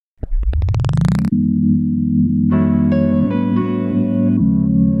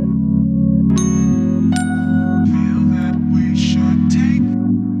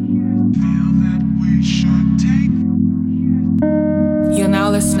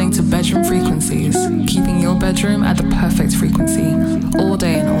listening to Bedroom Frequencies, keeping your bedroom at the perfect frequency, all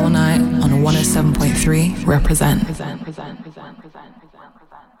day and all night on 107.3 Reprezent.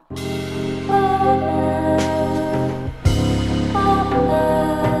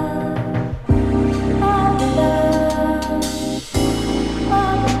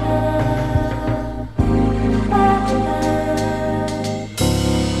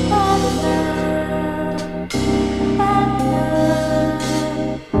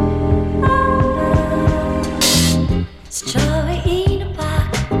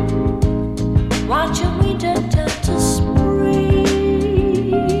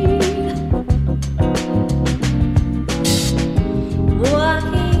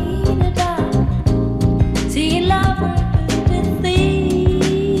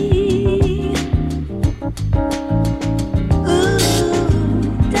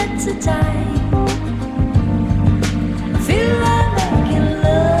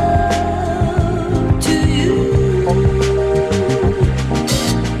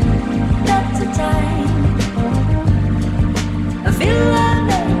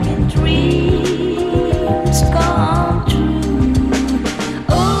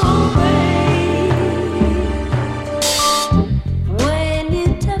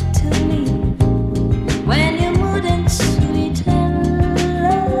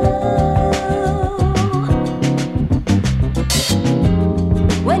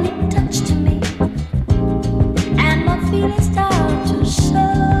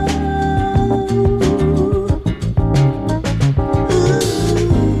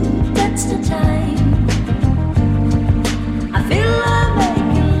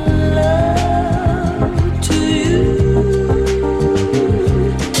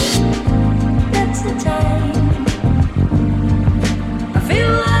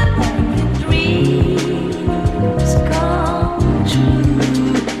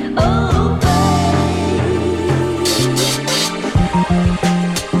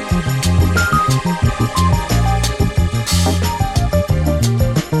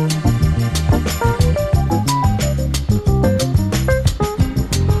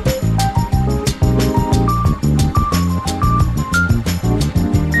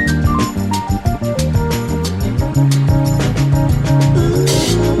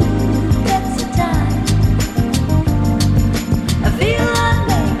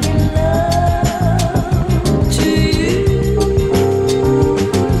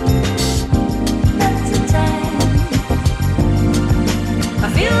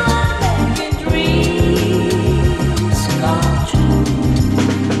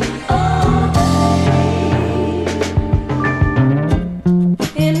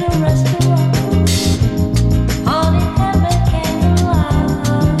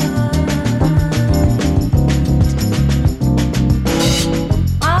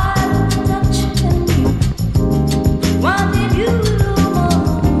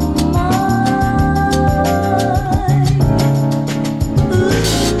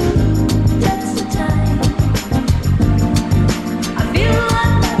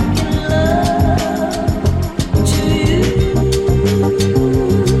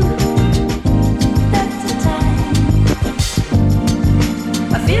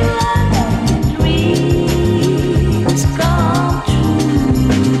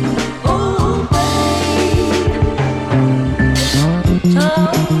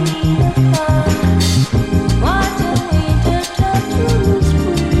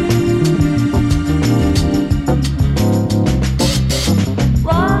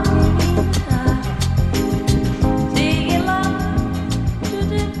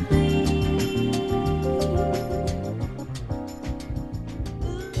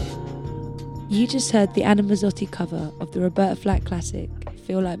 You just heard the Anna Mazzotti cover of the Roberta Flack classic,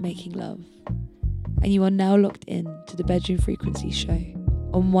 Feel Like Making Love. And you are now locked in to the Bedroom Frequency show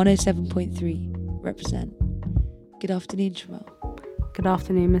on 107.3 Represent. Good afternoon, Trammell. Good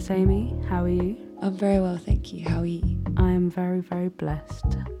afternoon, Miss Amy. How are you? I'm very well, thank you. How are you? I am very, very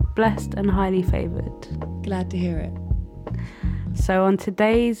blessed. Blessed and highly favoured. Glad to hear it. So on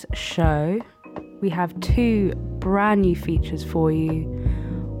today's show, we have two brand new features for you.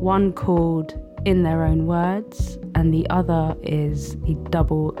 One called In Their Own Words, and the other is the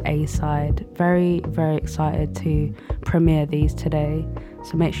double A-side. Very, very excited to premiere these today.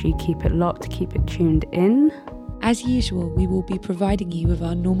 So make sure you keep it locked, keep it tuned in. As usual, we will be providing you with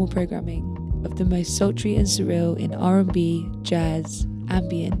our normal programming of the most sultry and surreal in R&B, jazz,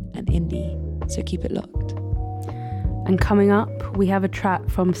 ambient and indie. So keep it locked. And coming up, we have a track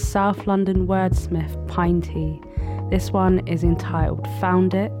from South London wordsmith Pinety. This one is entitled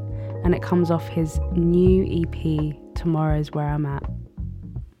Found It, and it comes off his new EP, Tomorrow's Where I'm At.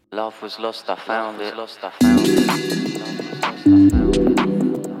 Love was lost, I found it. Lost, I found it.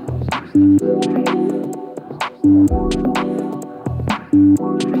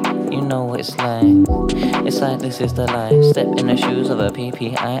 You know what it's like. It's like this is the life. Step in the shoes of a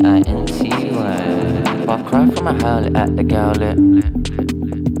PPIINTY. Far cry from a howlet at the gowlet.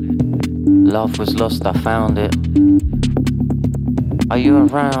 Love was lost, I found it. Are you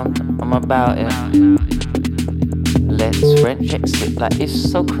around? I'm about it. Let's French exit like it's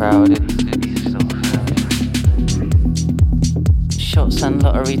so crowded. Shots and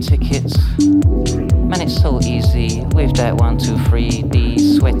lottery tickets. Man, it's so easy with that 1, 2, 3.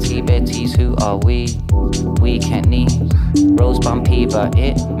 These sweaty betties, who are we? We can't knees. Rose bumpy, but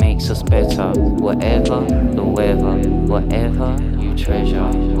it makes us better. Whatever the weather, whatever you treasure,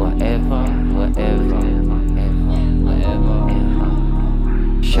 whatever, whatever, whatever.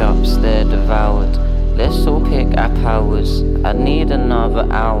 Shops, they're devoured. Let's all pick our powers. I need another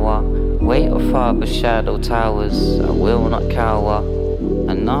hour. Wait or far but shadow towers. I will not cower.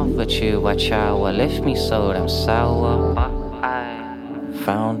 Another chew I chower. Left me so damn sour. But I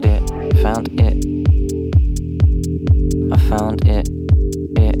found it, found it. I found it,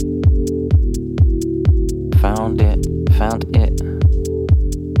 it. Found it, found it.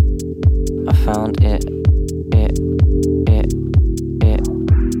 I found it, it.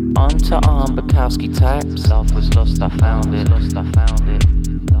 Onto arm Bukowski types. Love was lost, I found it. Lost, I found it.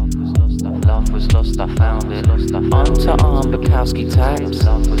 Love was lost, I found it. Lost, I found it. Onto arm Bukowski types.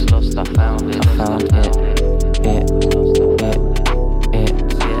 Love was lost, I found it. I found it. It.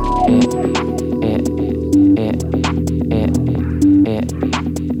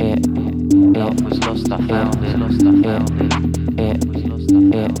 Love was lost, I found it. Lost, I found it.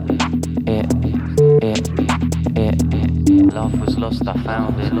 Love was lost, I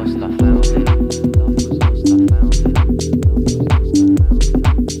found it. Lost, I found it.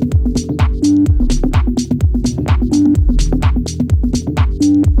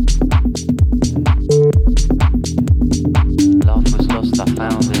 Love was lost, I found it. Love was lost, I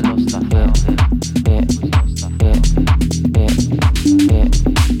found it. Lost, I found it.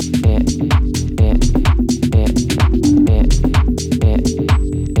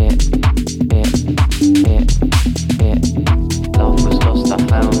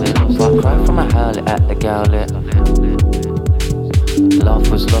 At the gowlet. Love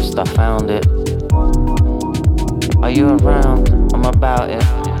was lost, I found it. Are you around? I'm about it.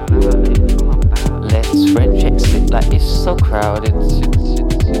 Let's French exit like it's so crowded.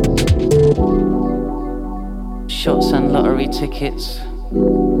 Shots and lottery tickets.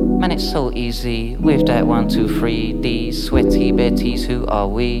 Man, it's so easy with that 1, 2, 3. These sweaty betties, who are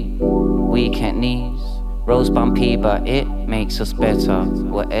we? We can't knees. Rose bumpy, but it makes us better.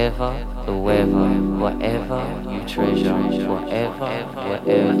 Whatever the weather, whatever you treasure, whatever,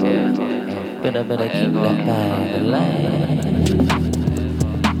 whatever. Better keep that guy alive.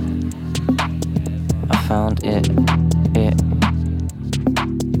 I found it.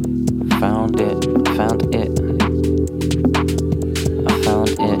 Found it, found it. I found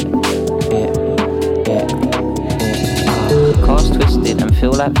it. Cars twisted and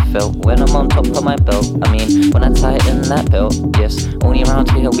feel like felt when I'm on top of my belt. I mean, when I tighten that belt, yes. Only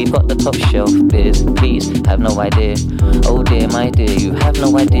around here we've got the top shelf beers. Please, have no idea. Oh dear, my dear, you have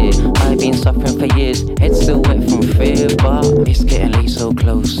no idea. I've been suffering for years. Head still wet from fear, but it's getting late so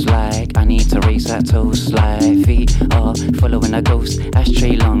close. Like I need to raise that toast. Like feet are following a ghost.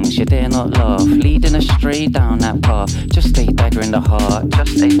 Ashtray lungs, you dare not laugh. Leading astray down that path. Just a dagger in the heart.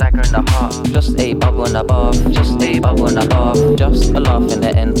 Just a dagger in the heart. Just a bubble in the bath. Just a bubble in the bath. Just a laugh in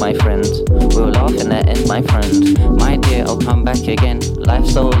the end, my friend. We'll laugh in the end, my friend. My dear, I'll come back again.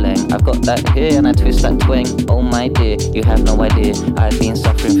 Life's so lame. I've got that here and I twist that twang. Oh my dear, you have no idea. I've been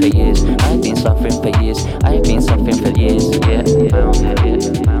suffering for years. I've been suffering for years. I've been suffering for years. Yeah, found it, yeah,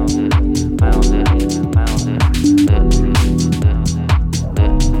 found it, found it, found it, found it,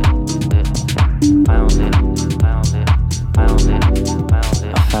 found it, found it, found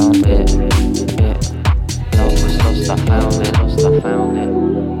it. I found it, yeah. Love was lost, I found it, lost, I found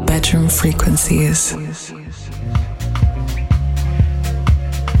it. Bedroom frequencies.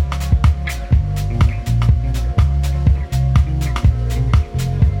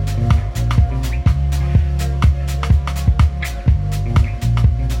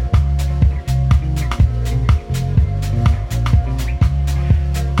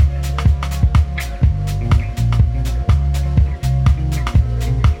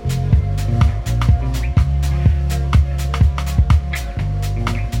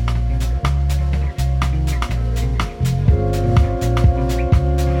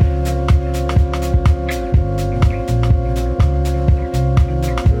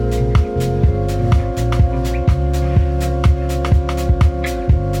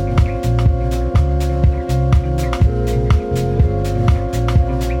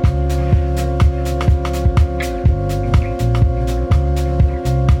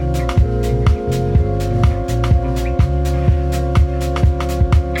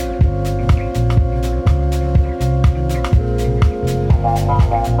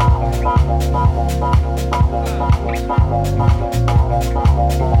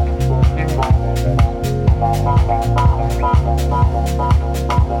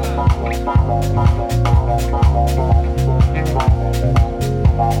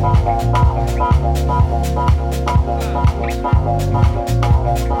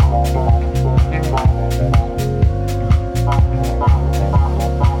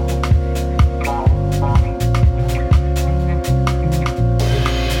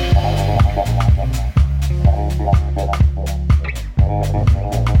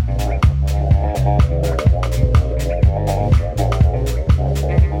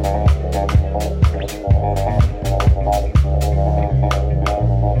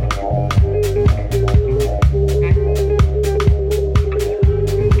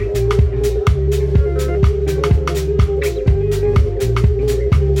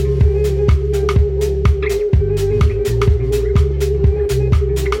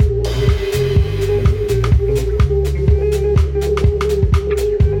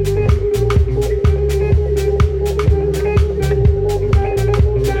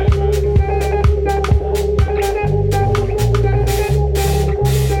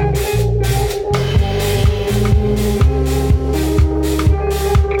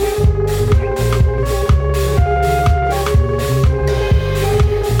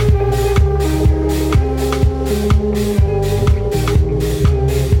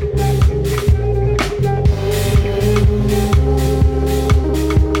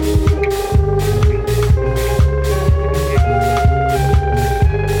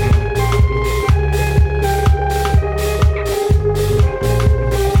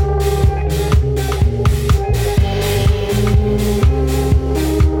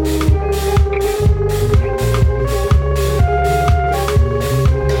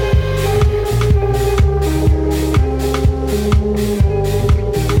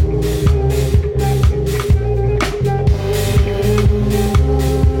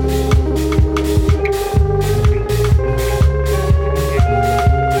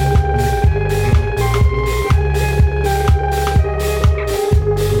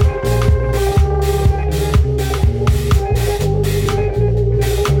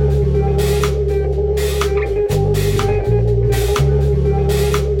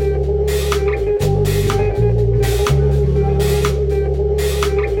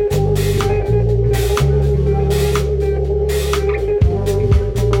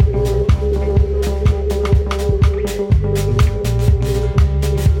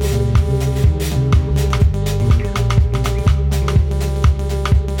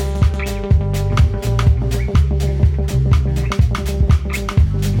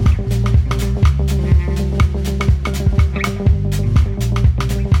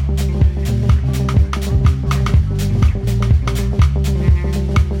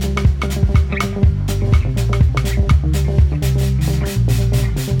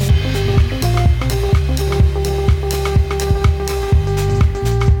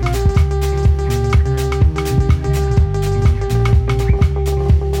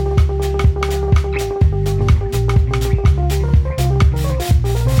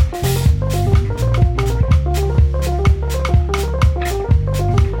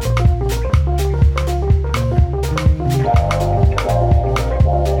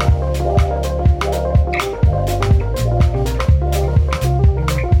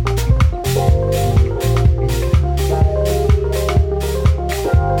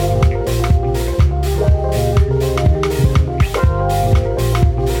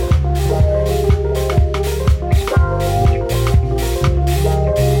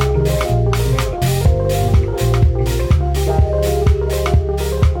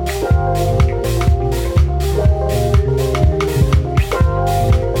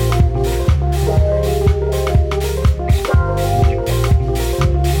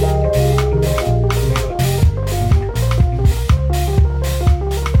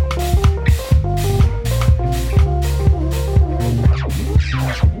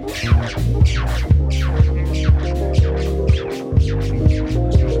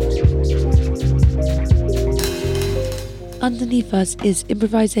 Underneath us is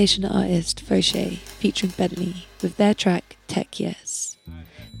improvisation artist Fauché featuring Bethany with their track Tech Yes.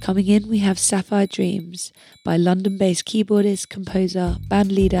 Coming in, we have Sapphire Dreams by London-based keyboardist, composer,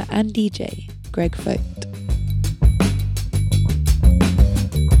 bandleader and DJ Greg Vogt.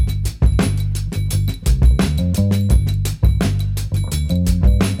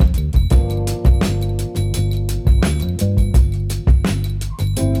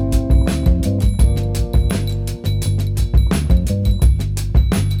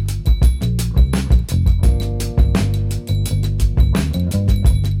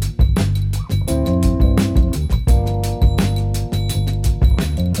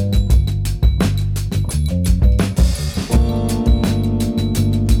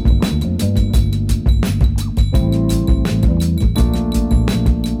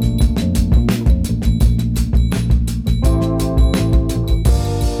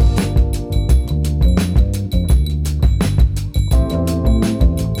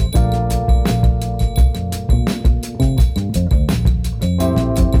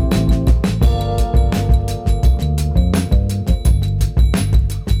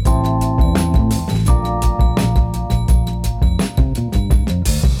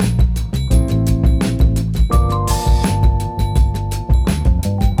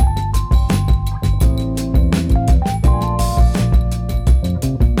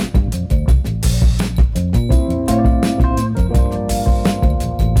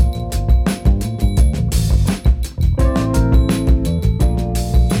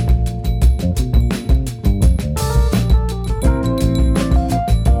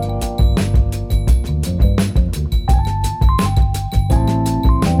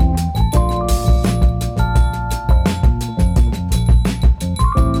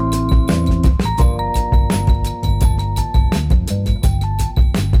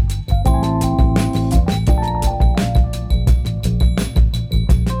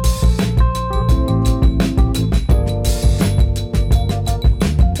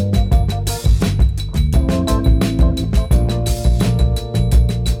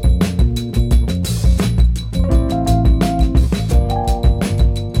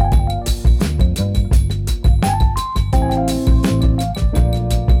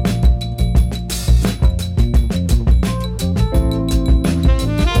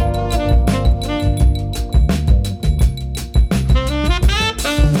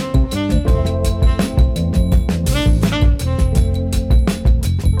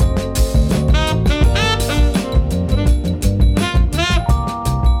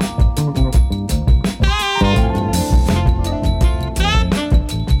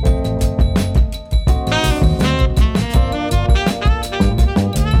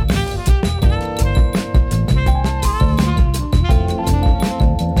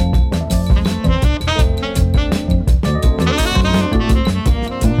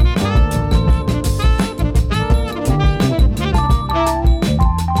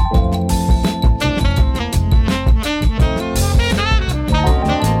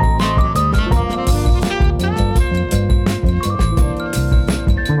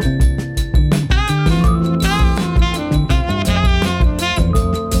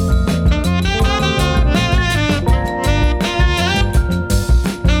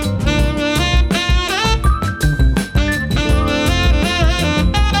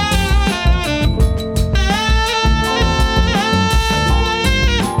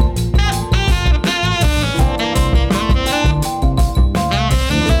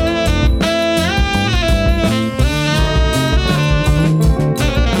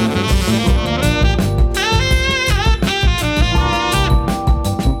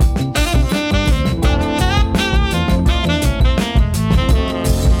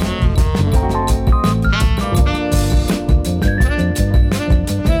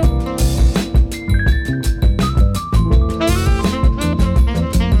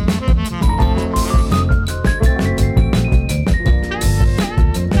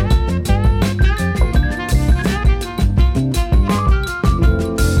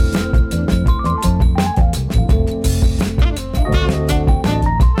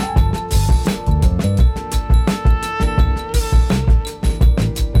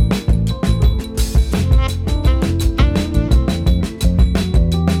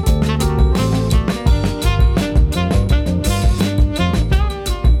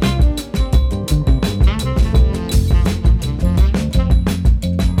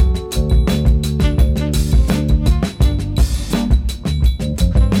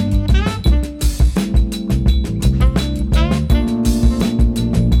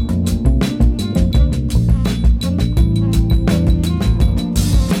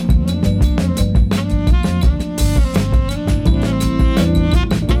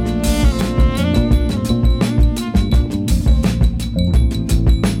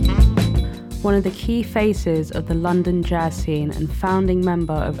 One of the key faces of the London jazz scene and founding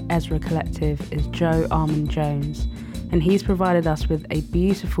member of Ezra Collective is Joe Armand Jones, and he's provided us with a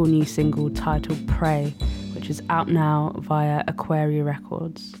beautiful new single titled Pray, which is out now via Aquaria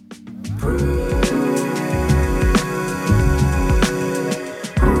Records.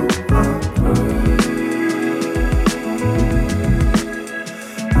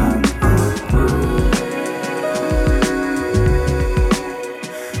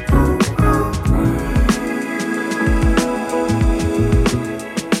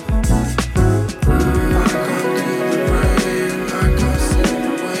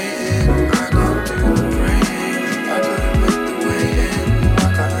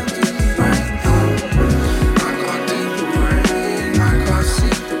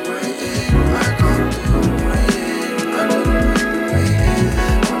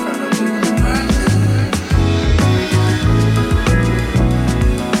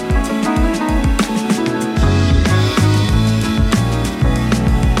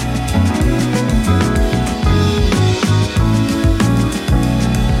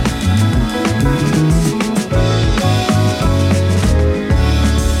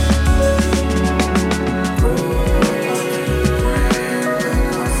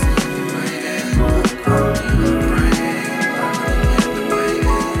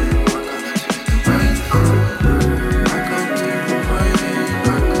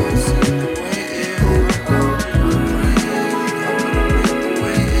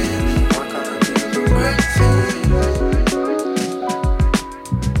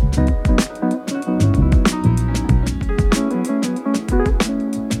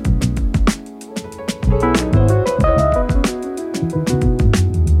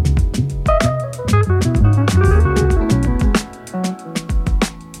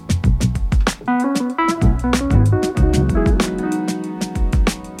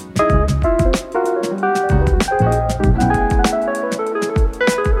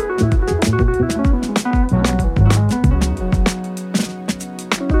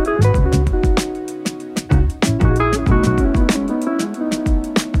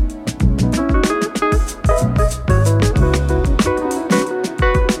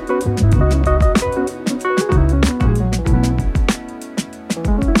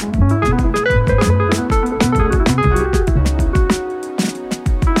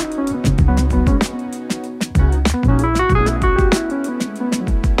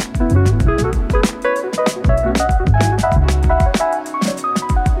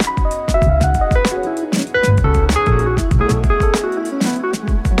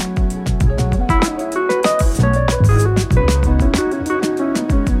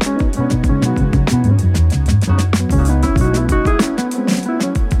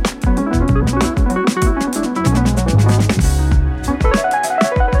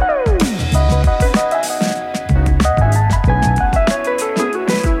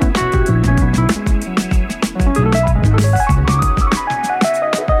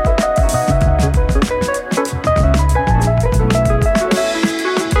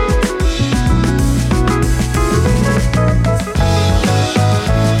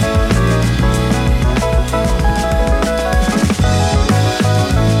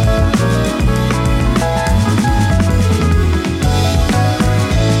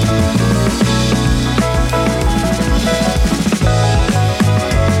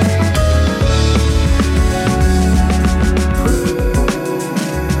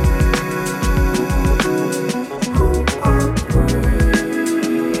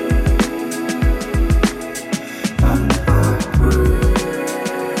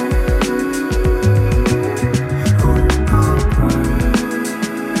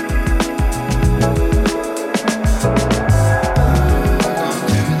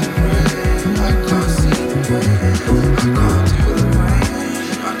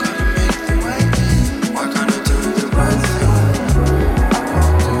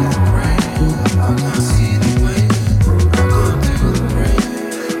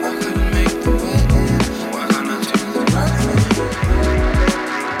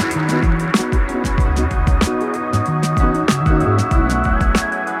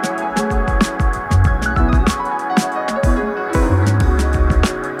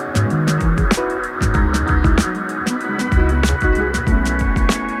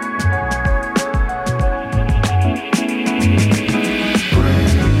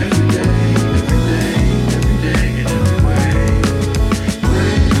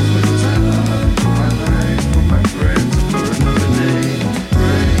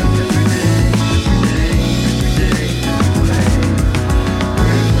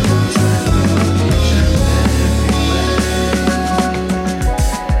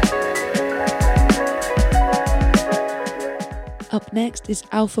 next is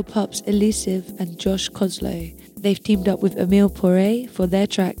Alpha Pup's Elusive and Josh Koslow. They've teamed up with Emile Poiré for their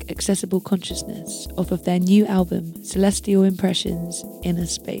track Accessible Consciousness off of their new album Celestial Impressions Inner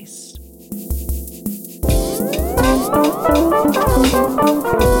Space.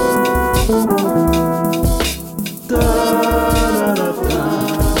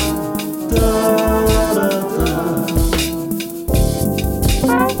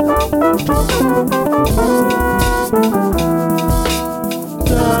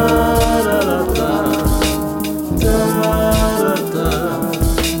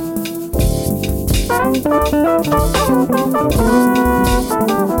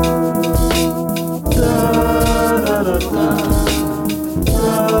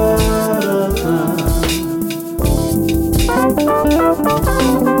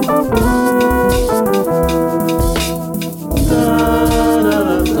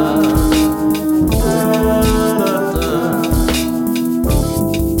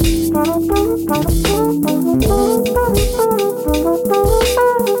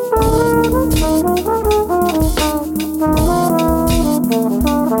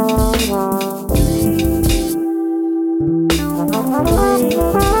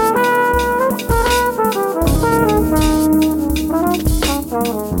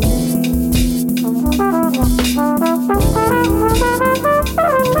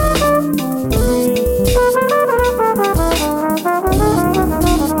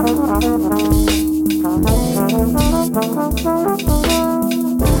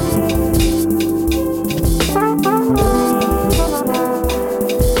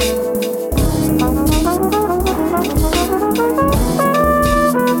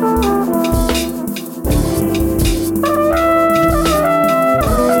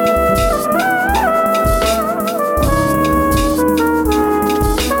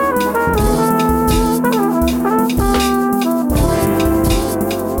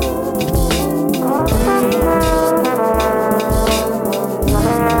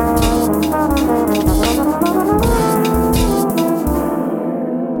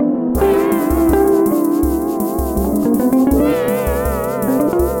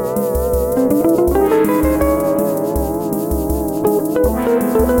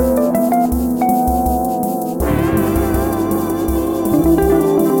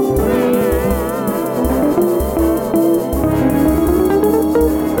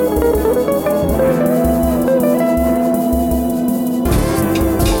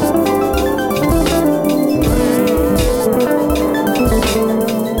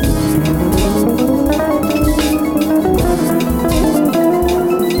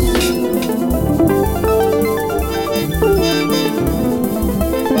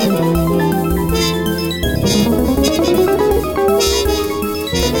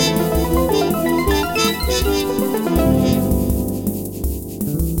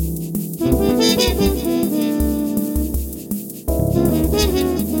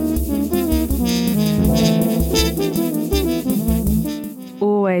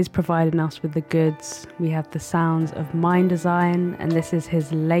 Providing us with the goods. We have the sounds of Mind Design, and this is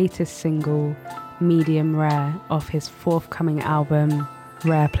his latest single, Medium Rare, off his forthcoming album,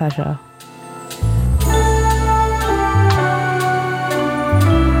 Rare Pleasure.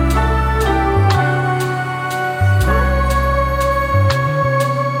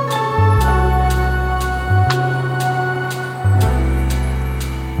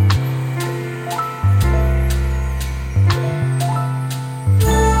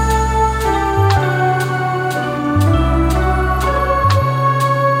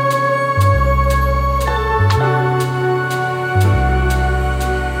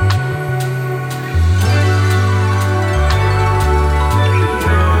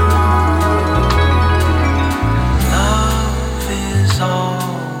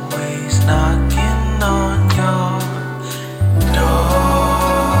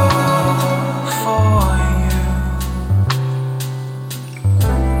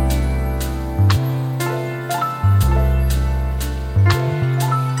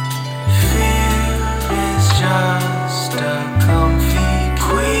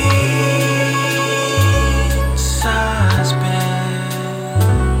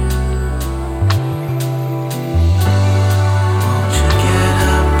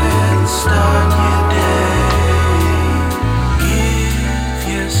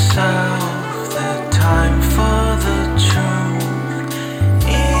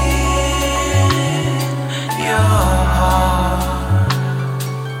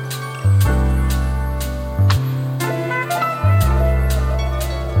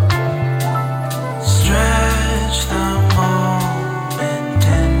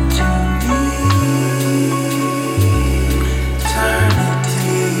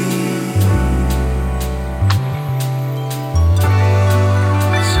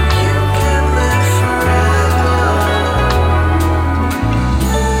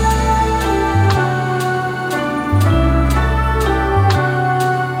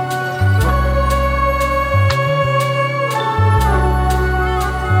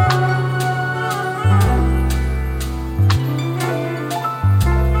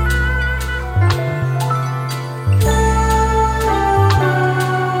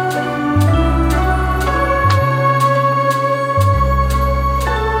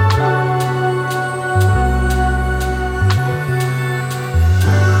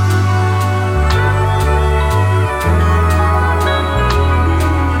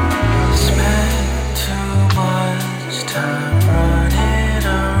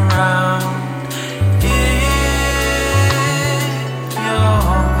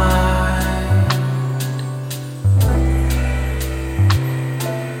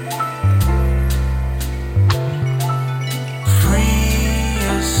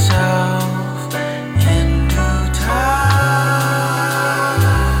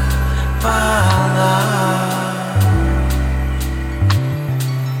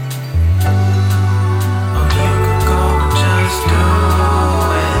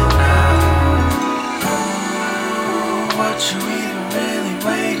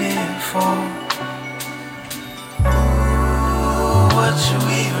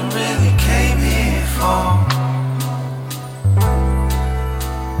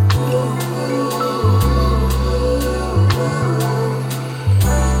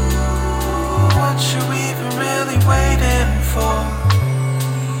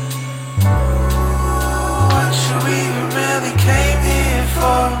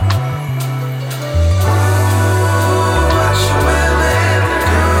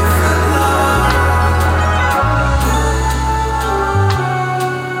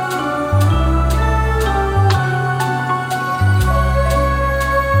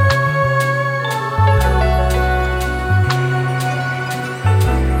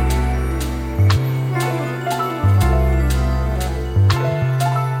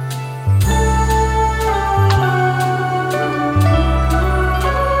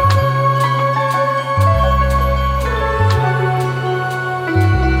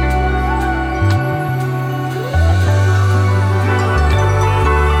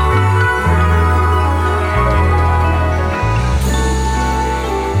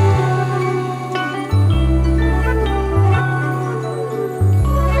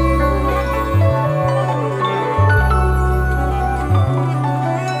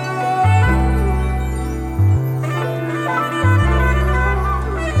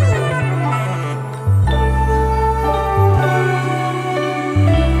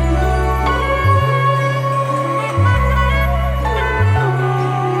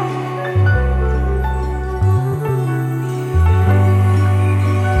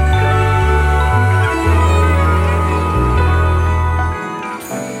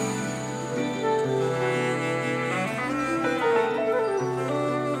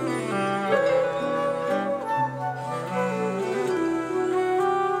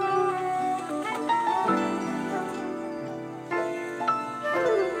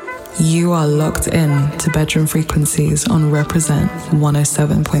 You are locked in to Bedroom Frequencies on Reprezent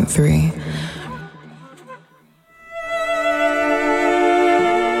 107.3.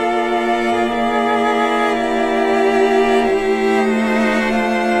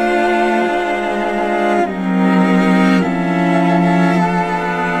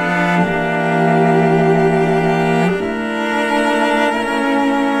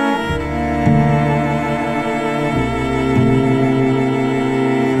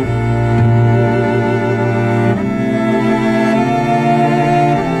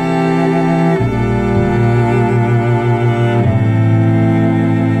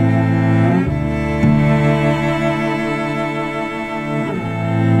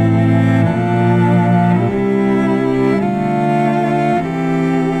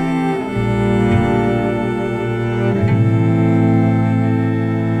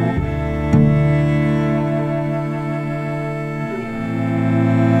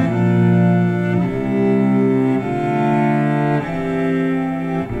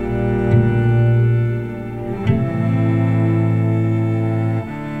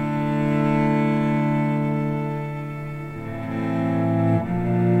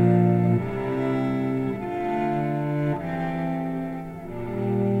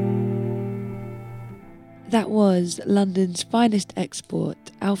 That was London's finest export,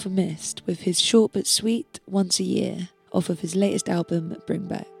 Alpha Mist, with his short but sweet Once a Year, off of his latest album,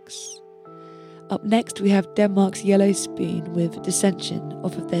 Bringbacks. Up next, we have Denmark's Yellow Spoon with Dissension,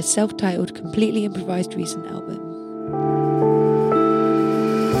 off of their self-titled, completely improvised recent album.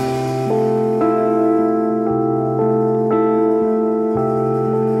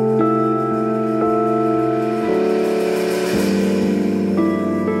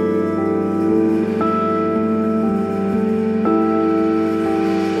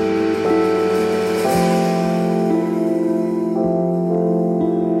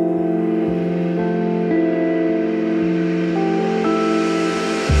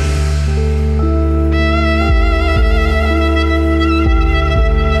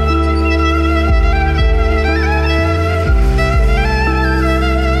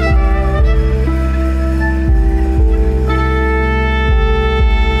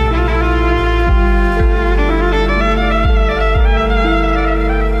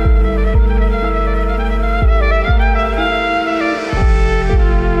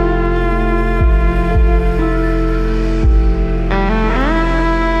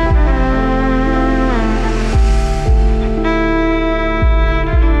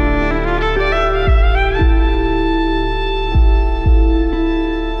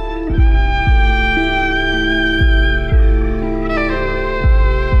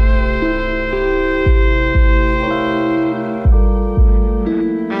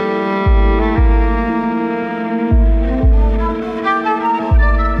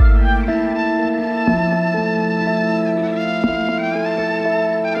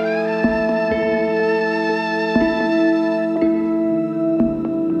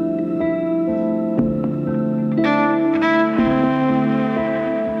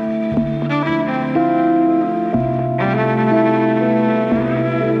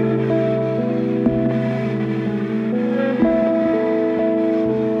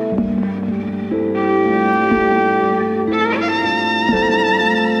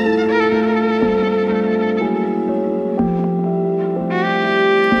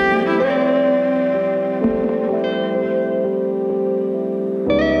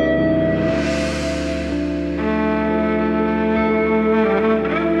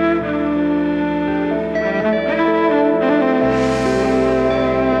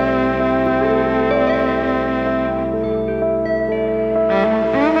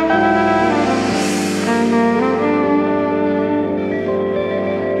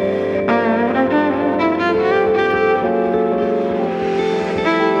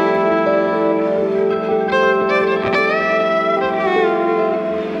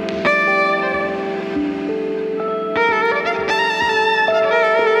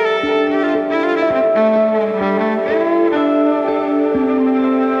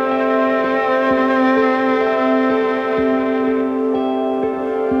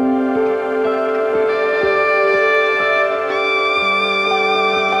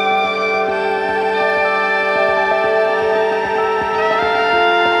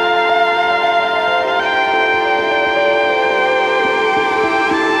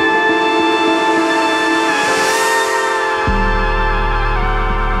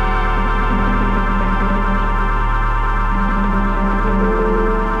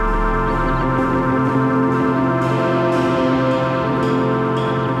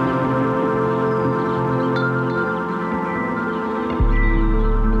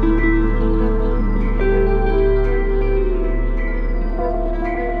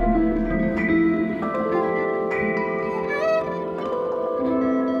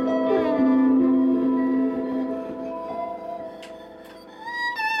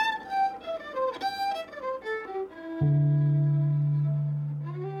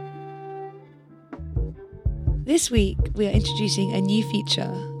 This week, we are introducing a new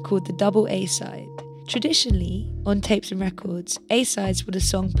feature called the double A-side. Traditionally, on tapes and records, A-sides were the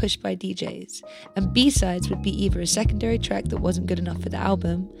song pushed by DJs, and B-sides would be either a secondary track that wasn't good enough for the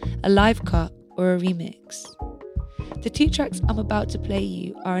album, a live cut, or a remix. The two tracks I'm about to play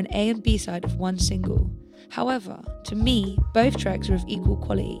you are an A and B side of one single. However, to me, both tracks are of equal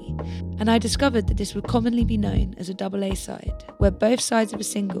quality, and I discovered that this would commonly be known as a double A side, where both sides of a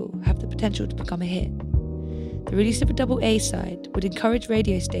single have the potential to become a hit. The release of a double A side would encourage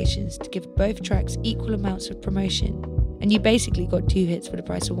radio stations to give both tracks equal amounts of promotion, and you basically got two hits for the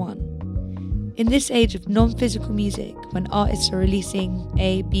price of one. In this age of non-physical music, when artists are releasing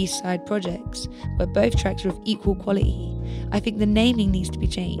A, B-side projects where both tracks are of equal quality, I think the naming needs to be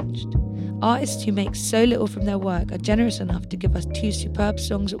changed. Artists who make so little from their work are generous enough to give us two superb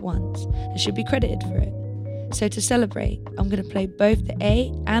songs at once and should be credited for it. So to celebrate, I'm going to play both the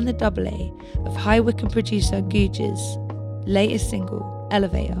A and the double A of High Wycombe producer Googe's latest single,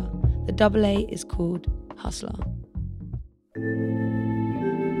 Elevator. The double A is called Hustler.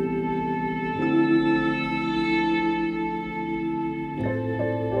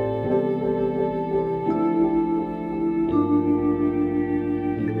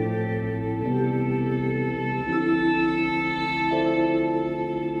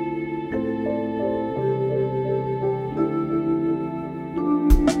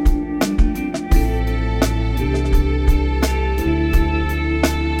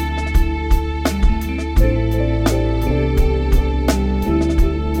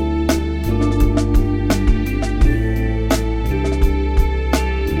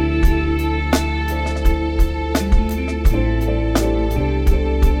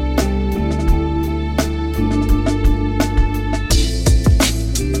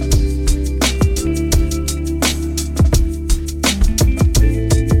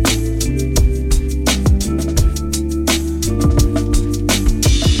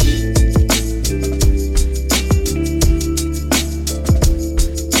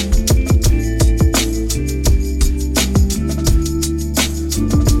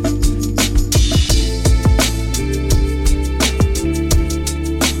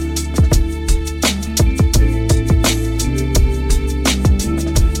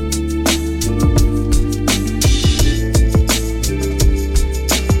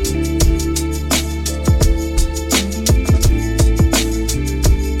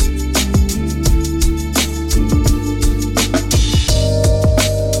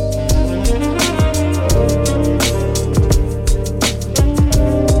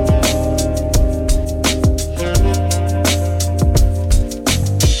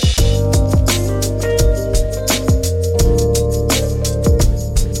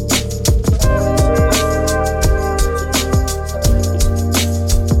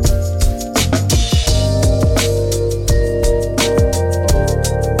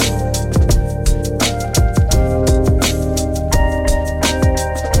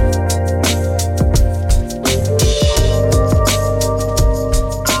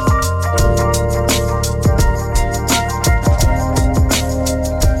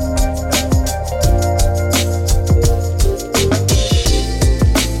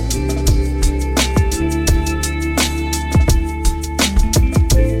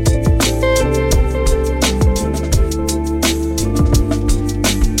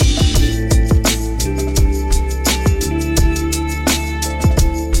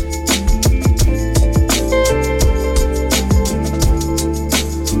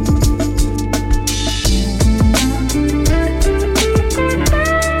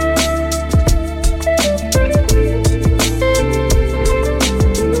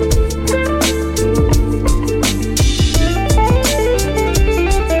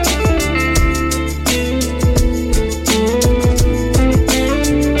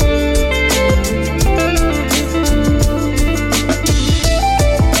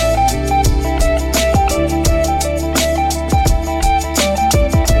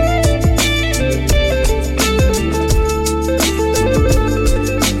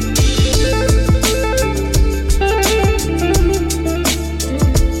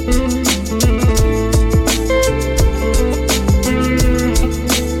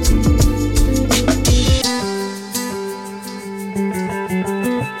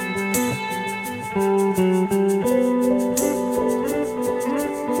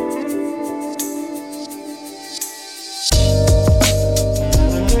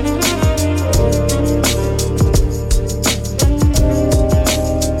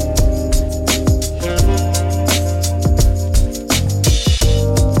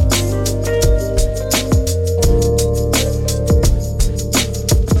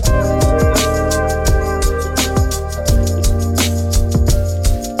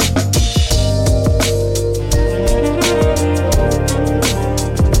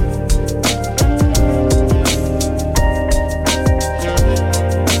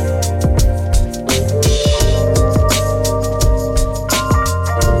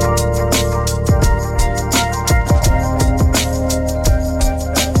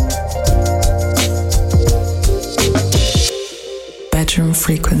 bedroom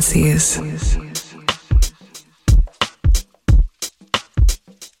frequencies.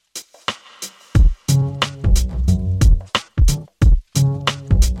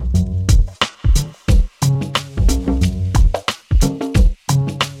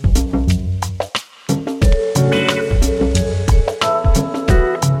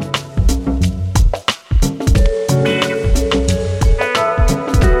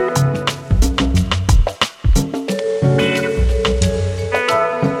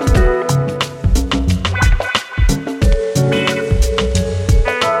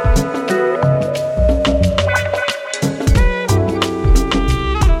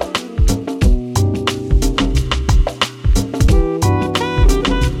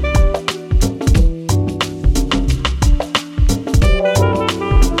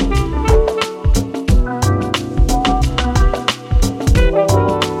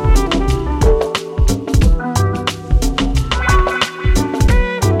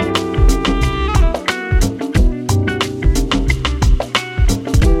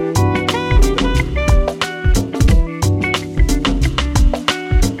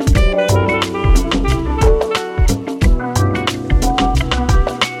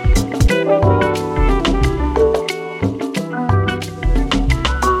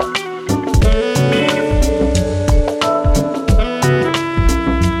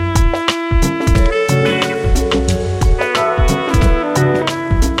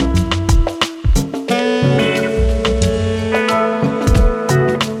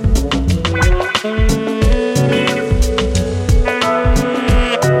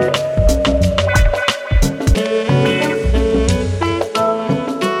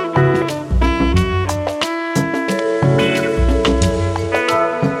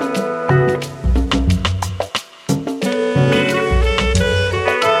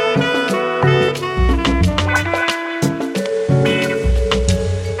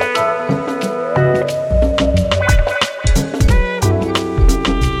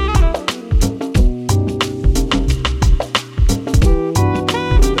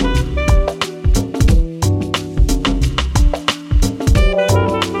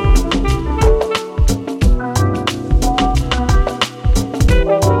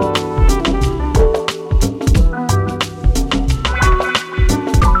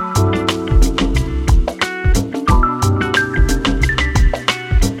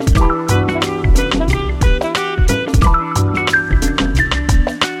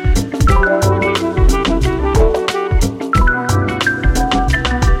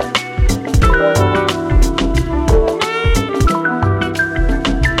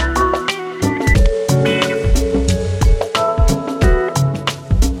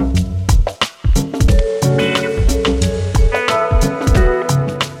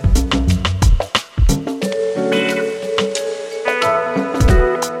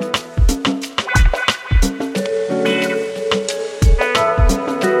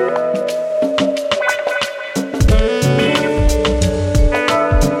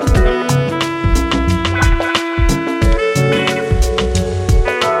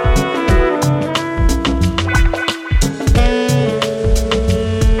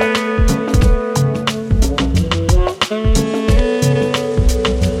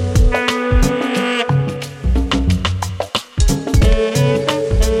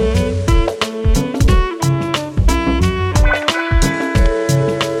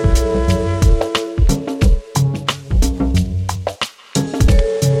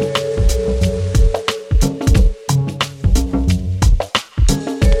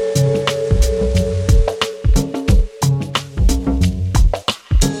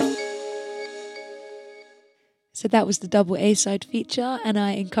 So that was the double A-side feature, and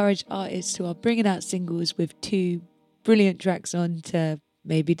I encourage artists who are bringing out singles with two brilliant tracks on to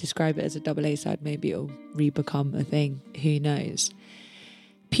maybe describe it as a double A-side. Maybe it'll re-become a thing, who knows.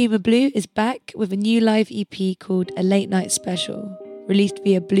 Puma Blue is back with a new live EP called A Late Night Special, released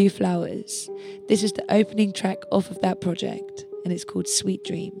via Blue Flowers. This is the opening track off of that project, and it's called Sweet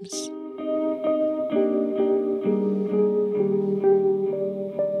Dreams.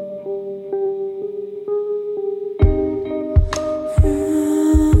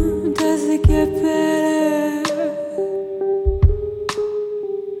 Does it get better?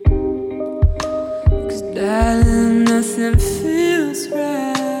 'Cause darling, nothing feels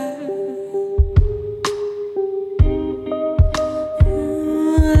right.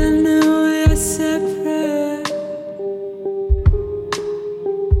 I know we are separate,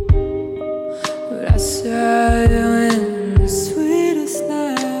 but I saw you in the sweetest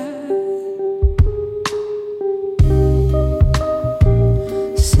light.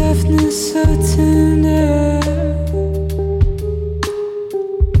 Softness so tender,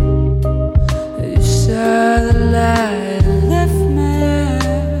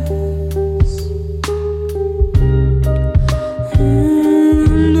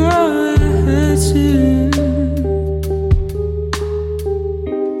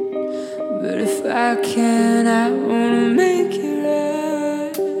 if I can, I wanna make it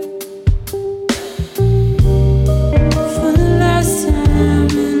right. For the last time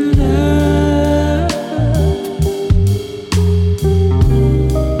in love.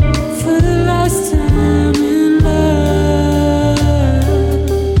 For the last time in love.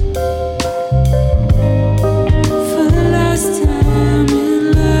 For the last time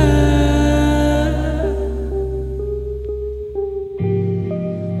in love.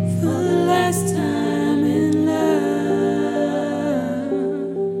 For the last time in love.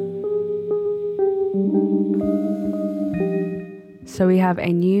 So we have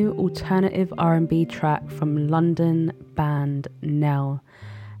a new alternative R&B track from London band Nell,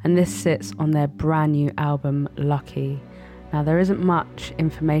 and this sits on their brand new album Lucky. Now there isn't much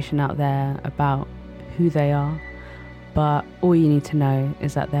information out there about who they are, but all you need to know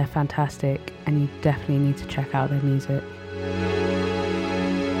is that they're fantastic and you definitely need to check out their music.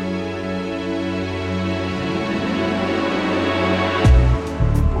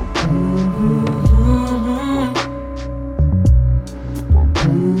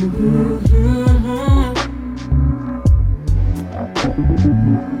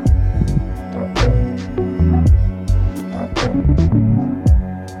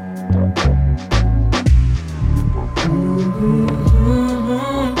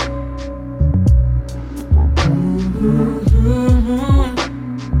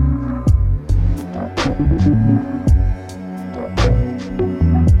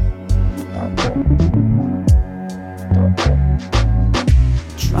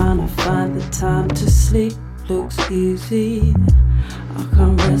 Trying to find the time to sleep looks easy. I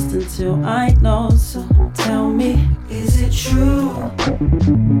can't rest until I know, so tell me, is it true?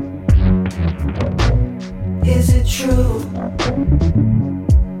 Is it true?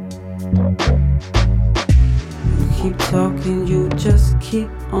 You keep talking, you just keep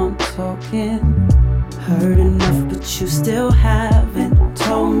on talking. Heard enough, but you still haven't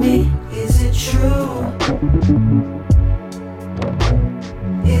told me, is it true?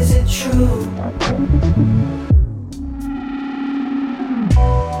 Is it true?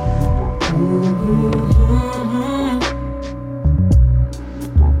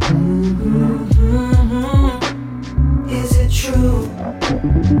 Is it true?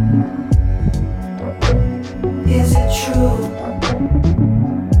 Is it true?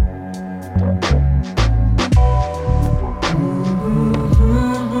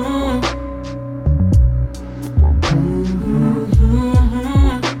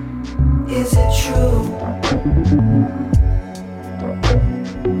 Is it true?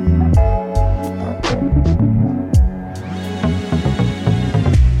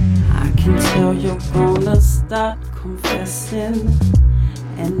 I can tell you're gonna start confessing.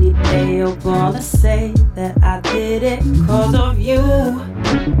 Any day you're gonna say that I did it 'cause of you.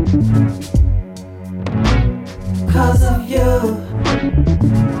 'Cause of you.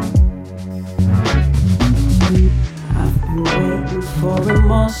 I've been waiting for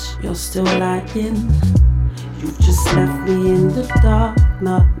remorse, you're still lying. You've just left me in the dark,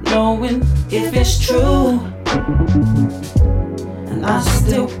 not knowing if it's true. And I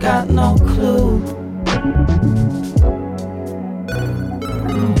still got no clue.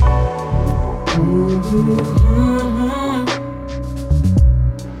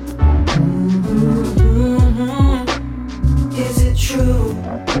 Is it true?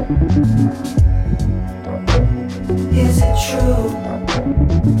 Is it true?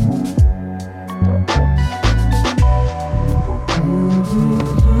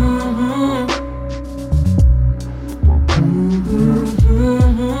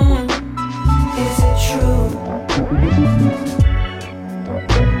 Is it true?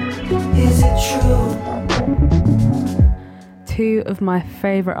 Is it true? Two of my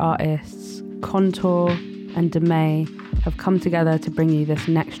favourite artists, Contour and Demay, have come together to bring you this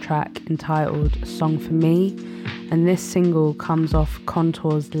next track entitled Song For Me, and this single comes off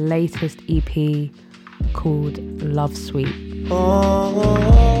Contour's latest EP called Love Sweet.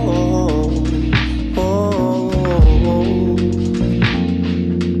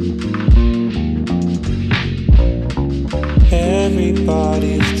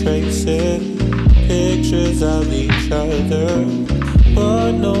 Everybody's tracing pictures of each other,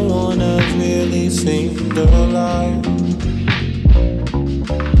 but no one has really seen the light.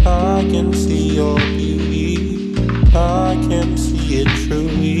 I can see your beauty, I can see it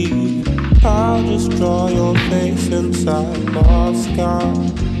truly. I'll just draw your face inside my sky.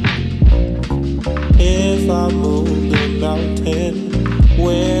 If I move the mountain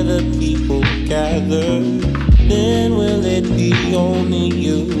where the people gather, then will it be only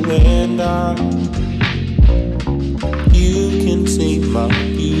you and I? You can see my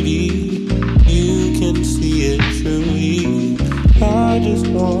beauty,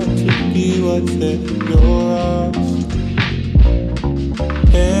 want to be what's in your eyes.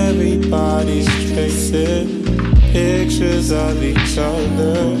 Everybody's chasing pictures of each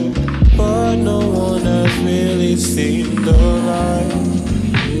other, but no one has really seen the light.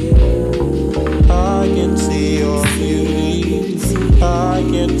 I can see your beauty, I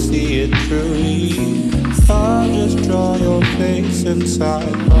can see it truly. I'll just draw your face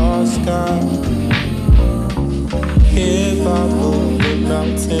inside my sky. If I move the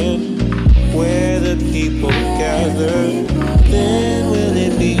mountain where the people gather, then will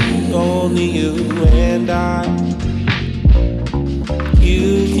it be only you and I?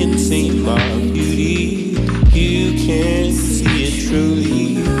 You can see my beauty, you can see it truly.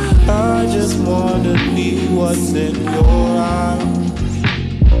 I just wanna be what's in your eyes.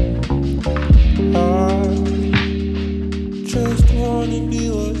 I just wanna be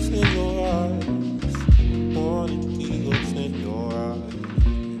what's in your eyes. Wanna be what's in your eyes.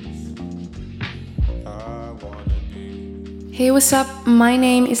 I wanna be. Hey, what's up? My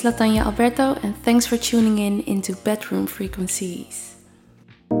name is Latanya Alberto, and thanks for tuning in into Bedroom Frequencies.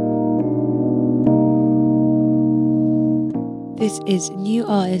 This is new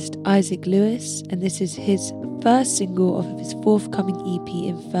artist Isaac Lewis, and this is his first single off of his forthcoming EP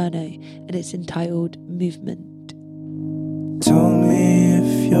Inferno, and it's entitled Movement. Tell me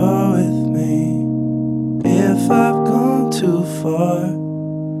if you're with me, if I've gone too far.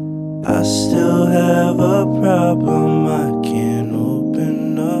 I still have a problem, I can't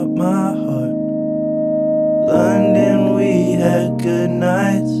open up my heart. London, we had good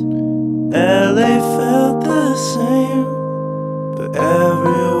nights, LA felt the same. But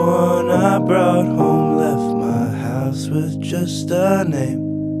everyone I brought home left my house with just a name.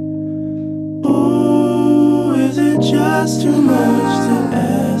 Ooh, is it just too much to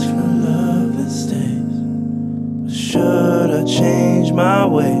ask for love that stays? Or should I change my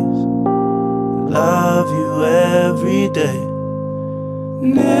ways? Love you every day.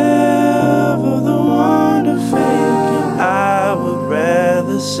 Never the one to fake it. I would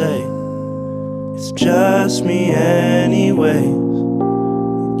rather say it's just me anyway.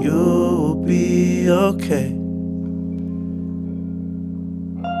 You will be okay.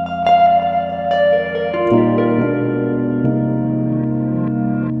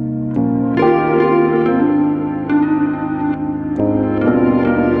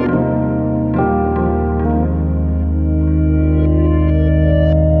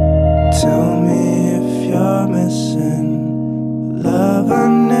 Tell me if you're missing love I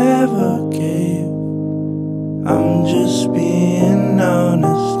never gave. I'm just being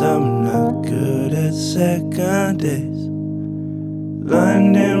honest, I'm not good at second days.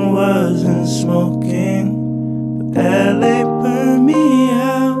 London wasn't smoking, but LA burned me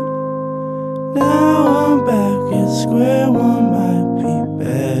out. Now I'm back at square one, might be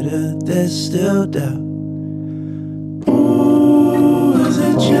better, there's still doubt. Ooh, is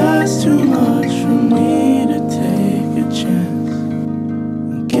it just too much for me to take a chance?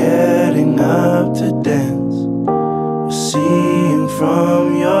 I'm getting up to dance, seeing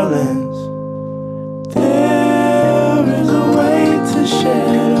from your lens. There is a way to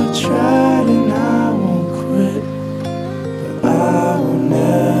shed. I've tried and I won't quit, but I will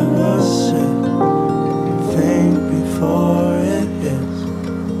never sit and think before it hits.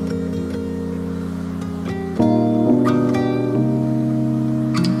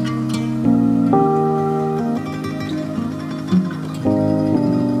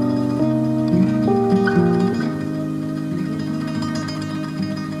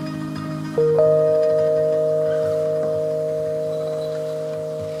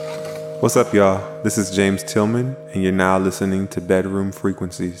 What's up, y'all? This is James Tillman, and you're now listening to Bedroom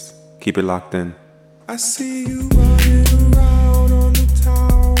Frequencies. Keep it locked in. I see you running around on the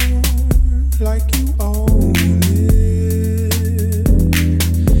town like you own it,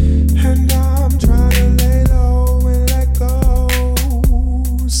 and I'm trying to lay low and let go,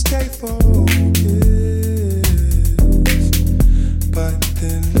 stay focused, but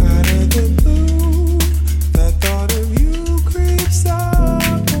then out of the blue, the thought of you creeps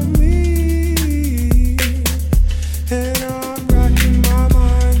up on me, and I'm racking my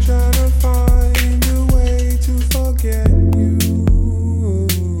mind trying to find a way to forget you.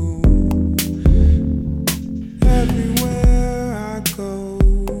 Everywhere I go,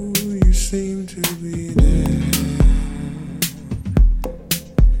 you seem to be there.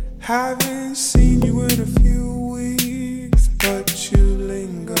 Haven't seen you in a few weeks, but you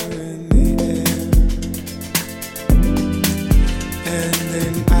linger in the air. And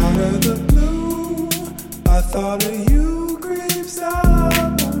then out of the blue, I thought of you creeps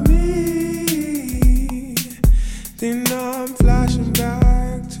up on me. Then I'm flashing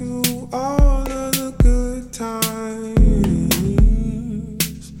back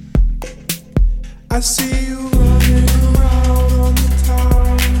see you running around on the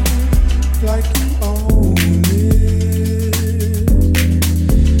town like you own it,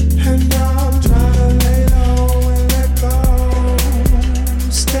 and I'm trying to lay low and let go,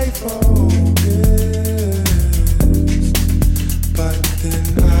 stay focused, but then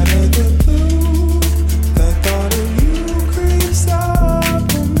out of the blue, the thought of you creeps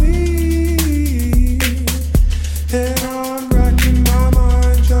up on me, and I'm racking my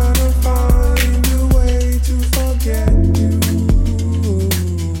mind trying to find a way to forget you.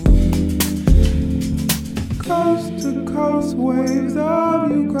 Coast to coast waves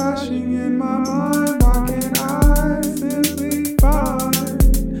of you crashing in my mind. Why can't I simply find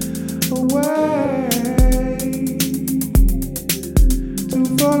a way to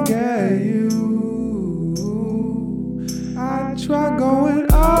forget you? I try going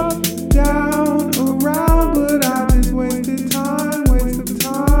up, down, around, but I just wasted time, waste of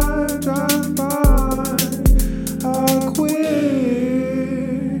time trying to find a quick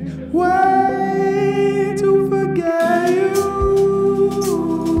way to forget you.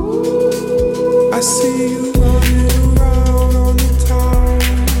 I see you running around on the town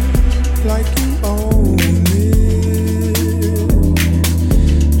like you own it,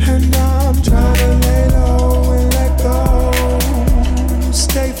 and I'm trying to lay low and let go,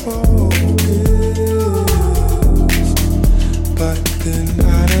 stay focused, but then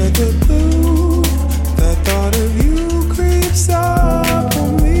out of the blue, the thought of you creeps up on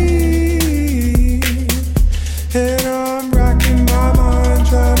me, and I'm racking my mind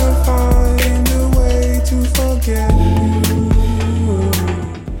trying to find a way to forget you.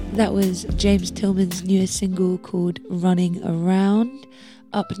 That was James Tillman's newest single called Running Around.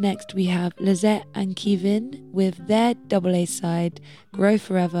 Up next we have Lizette and Kevin with their double A side, Grow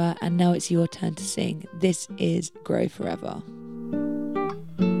Forever, and now it's your turn to sing. This is Grow Forever.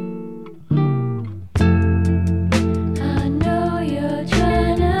 I know you're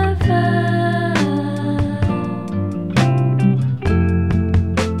trying to find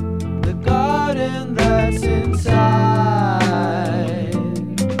The garden that's inside.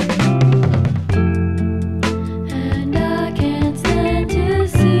 and I can't stand to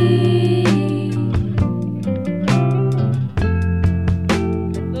see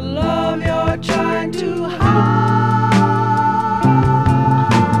The love you're trying to hide.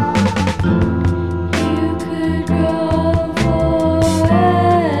 you could grow forever.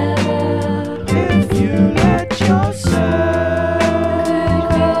 If you let yourself. Could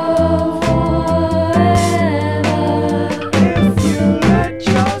grow forever. If you let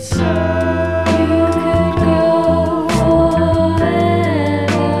yourself. You could grow forever.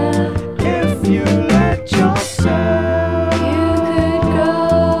 If you let yourself. You could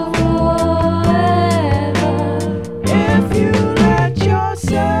grow forever. If you let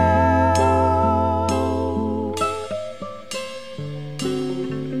yourself.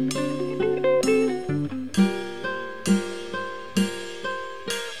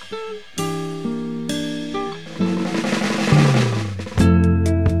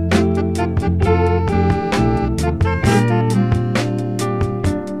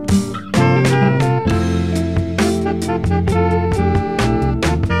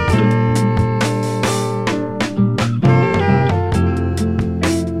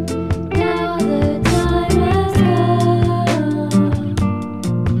 Now the time has come.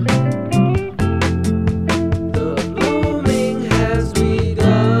 The blooming has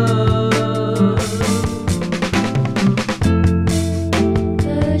begun.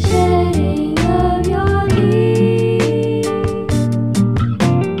 The shedding of your leaves.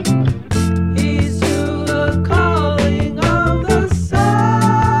 He's to the calling of the sun.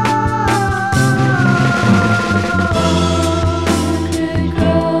 Could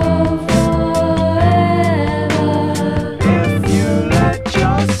grow forever. If you let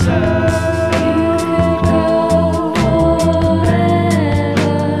yourself. Could grow forever.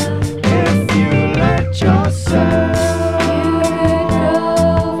 If you let yourself. Could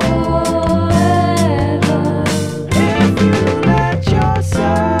grow forever. If you let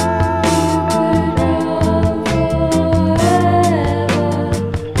yourself.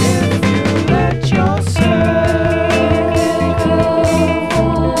 If you let yourself.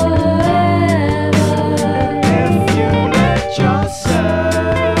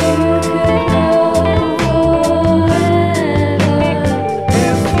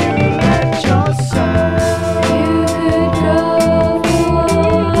 If you let yourself.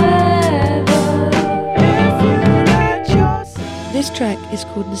 If you let yourself. This track is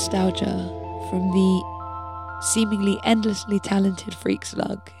called Nostalgia from the seemingly endlessly talented Freak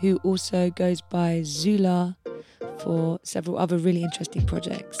Slug, who also goes by Zula, for several other really interesting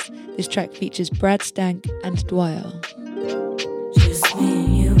projects. This track features Brad Stank and Dwyer. Just me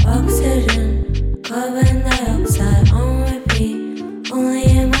and you, oxygen, carbon dioxide on repeat, only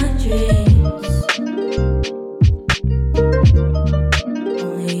in my dreams.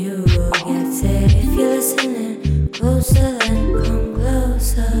 Only you will get it if you're listening. Closer then, come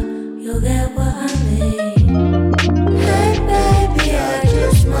closer, you'll get what I mean. Hey baby, I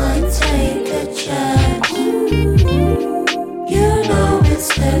just might take a chance. You know it's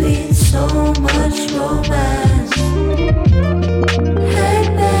heavy, so much romance. Hey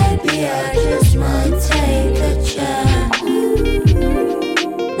baby, I just might take a chance.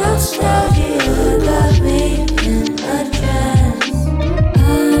 Nostalgia got me in a trance.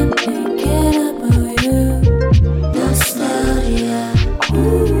 I'm thinking about you. Nostalgia,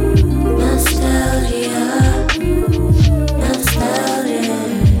 nostalgia, nostalgia.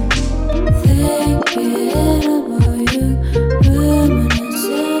 Thinking about you,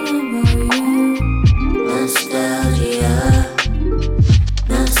 reminiscing about you. Nostalgia,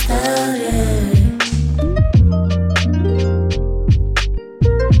 nostalgia.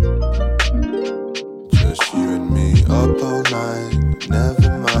 Just you and me up all night. Never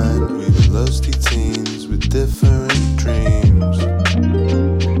mind, we were lusty teens with different dreams.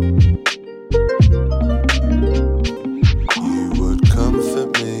 You would comfort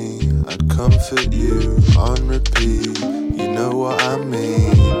me, I'd comfort you on repeat. You know what I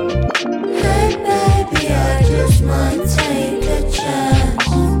mean. Hey baby, I just might take a chance.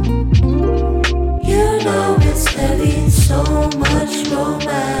 You know it's heavy, so much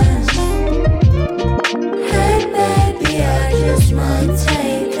romance. Hey baby, I just might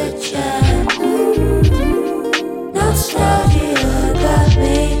take a chance. Nostalgia got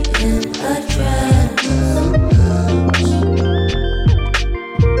me in a trance.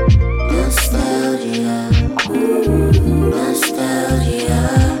 Nostalgia, nostalgia,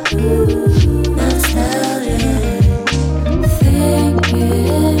 nostalgia.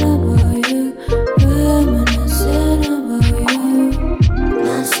 Thinking about you, reminiscing about you.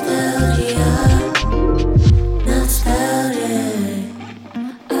 Nostalgia, nostalgia.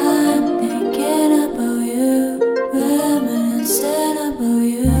 I'm thinking about you, reminiscing about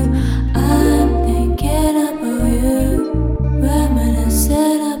you. I'm thinking about you,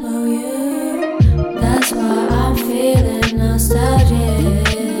 reminiscing about you. That's why I'm feeling nostalgic.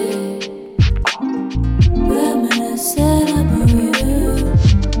 Reminiscing about you.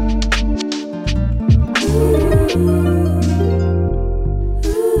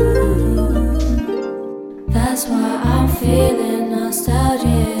 That's why I'm feeling nostalgic.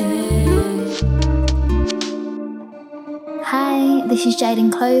 Hi, this is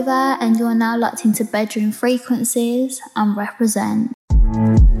Jaden Clover, and you're now locked into Bedroom Frequencies on Reprezent.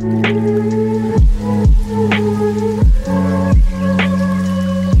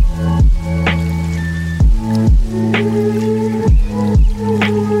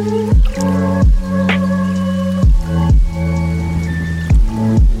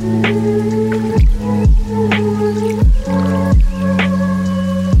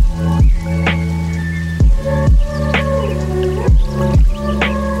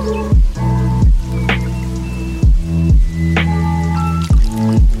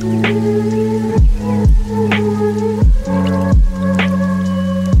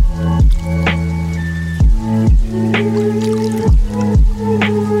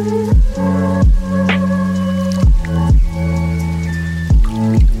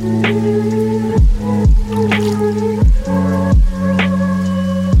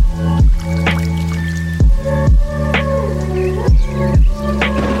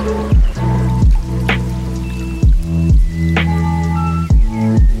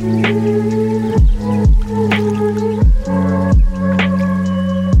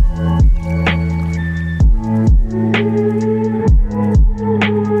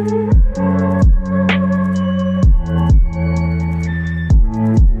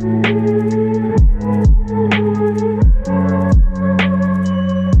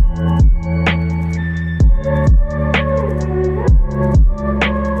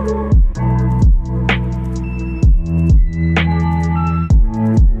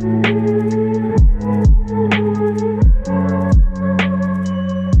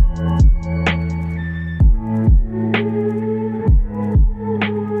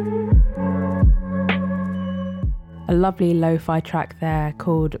 A lovely lo-fi track there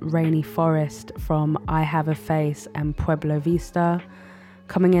called Rainy Forest from I Have a Face and Pueblo Vista.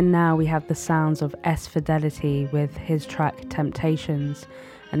 Coming in now, we have the sounds of S Fidelity with his track Temptations,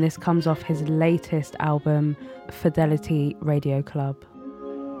 and this comes off his latest album, Fidelity Radio Club.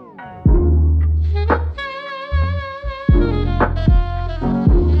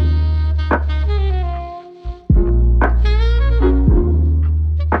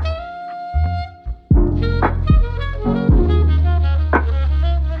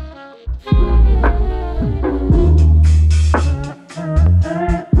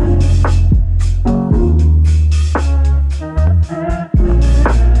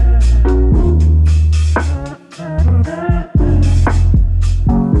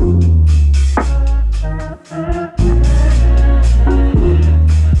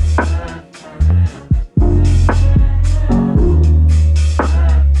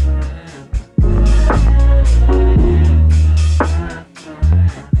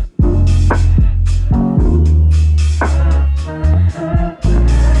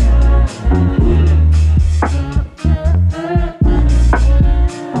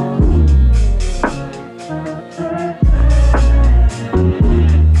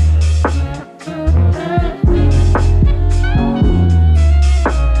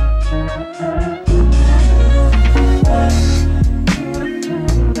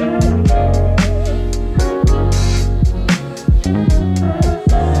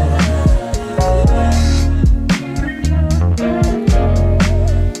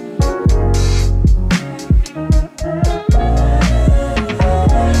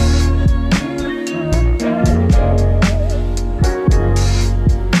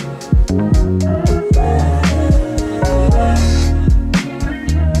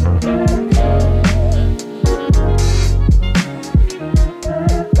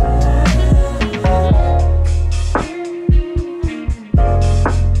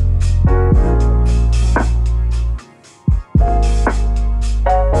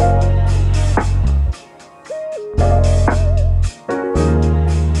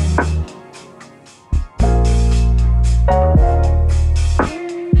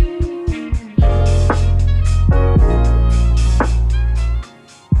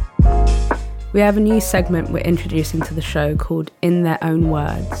 We have a new segment we're introducing to the show called In Their Own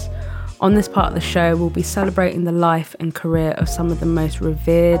Words. On this part of the show, we'll be celebrating the life and career of some of the most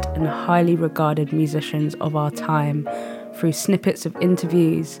revered and highly regarded musicians of our time through snippets of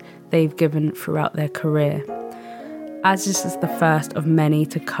interviews they've given throughout their career. As this is the first of many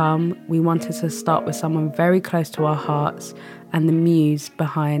to come, we wanted to start with someone very close to our hearts and the muse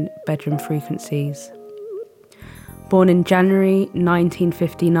behind Bedroom Frequencies. Born in January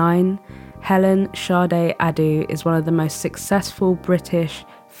 1959, Helen Sade Adu is one of the most successful British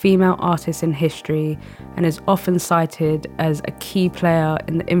female artists in history and is often cited as a key player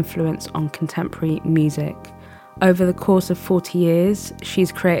in the influence on contemporary music. Over the course of 40 years,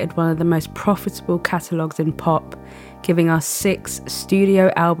 she's created one of the most profitable catalogues in pop, giving us 6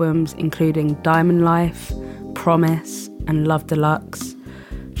 studio albums including Diamond Life, Promise and Love Deluxe.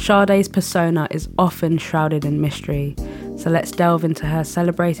 Sade's persona is often shrouded in mystery, so let's delve into her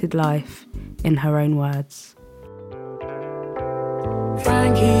celebrated life in her own words.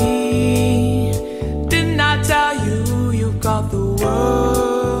 Frankie, didn't I tell you you've got the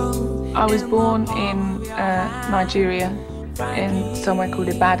world? I was born in Nigeria, in somewhere called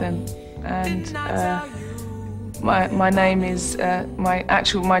Ibadan, and my name is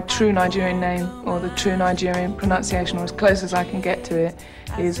my true Nigerian name, or the true Nigerian pronunciation, or as close as I can get to it,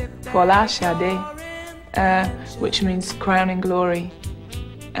 is Fola Sade, which means crowning glory,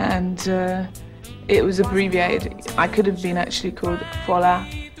 and it was abbreviated. I could have been actually called Fola,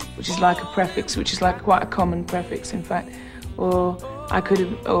 which is like a prefix, which is like quite a common prefix, in fact, or I could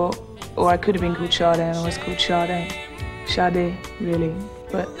have been called Sade, and I was called Sade, really.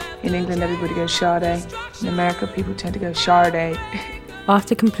 But in England, everybody goes Sade. In America, people tend to go Sade.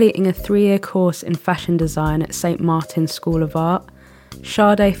 After completing a 3-year course in fashion design at St. Martin's School of Art,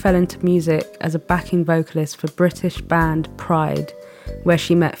 Sade fell into music as a backing vocalist for British band Pride, where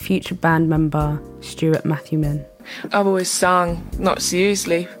she met future band member Stuart Matthewman. I've always sung, not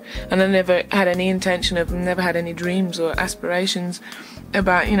seriously, and I never had any intention of, never had any dreams or aspirations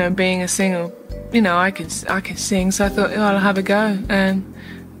about, being a singer. I can sing, so I thought, I'll have a go, and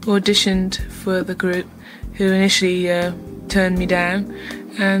auditioned for the group, who initially turned me down,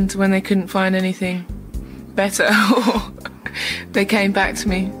 and when they couldn't find anything better, they came back to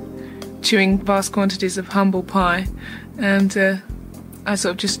me chewing vast quantities of humble pie, and I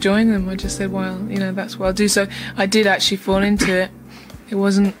sort of just joined them. I just said, well, that's what I'll do. So I did actually fall into it. It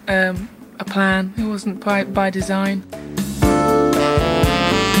wasn't a plan. It wasn't by design.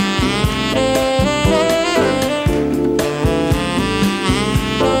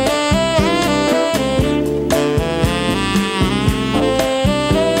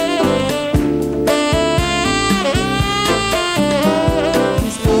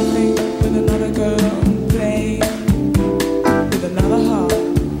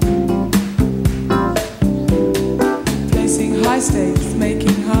 Stakes,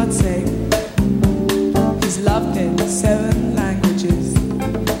 making hearts ache. He's loved in 7 languages.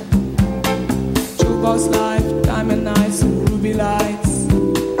 Jukebox life, diamond nights and ruby lights.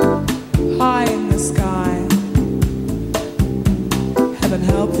 High in the sky. Heaven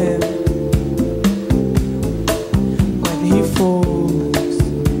help him when he falls.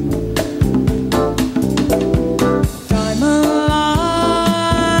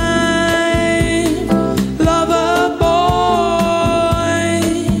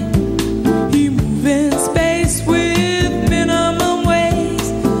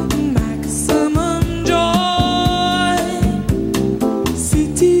 Nice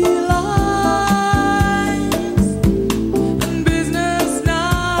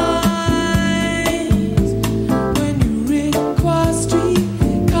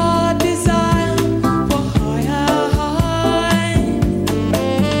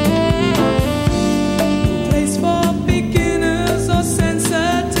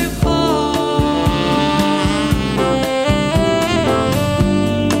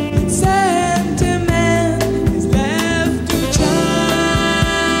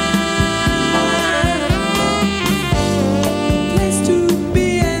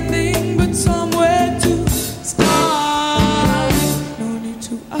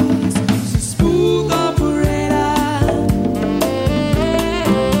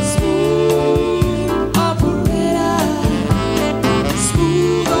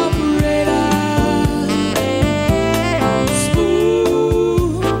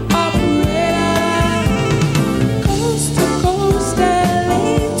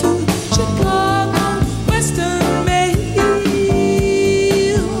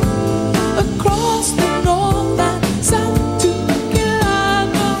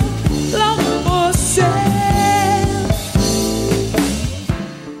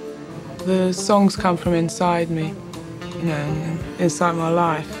songs come from inside me, you know, and inside my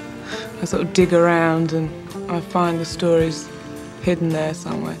life. I sort of dig around and I find the stories hidden there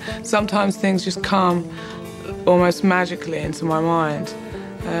somewhere. Sometimes things just come almost magically into my mind.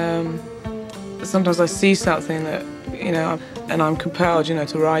 Sometimes I see something that, you know, and I'm compelled, you know,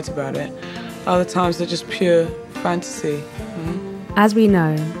 to write about it. Other times they're just pure fantasy. As we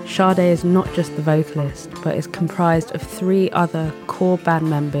know, Sade is not just the vocalist, but is comprised of 3 other core band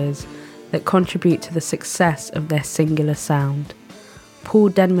members that contribute to the success of their singular sound. Paul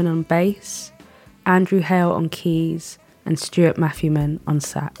Denman on bass, Andrew Hale on keys, and Stuart Matthewman on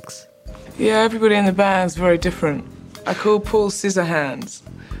sax. Yeah, everybody in the band's very different. I call Paul Scissorhands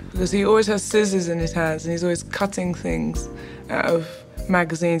because he always has scissors in his hands and he's always cutting things out of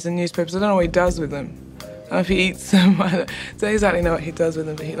magazines and newspapers. I don't know what he does with them. I don't know if he eats them. I don't exactly know what he does with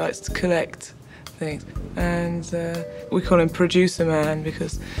them, but he likes to collect things. And we call him Producer Man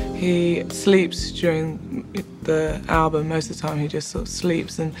because he sleeps during the album. Most of the time he just sort of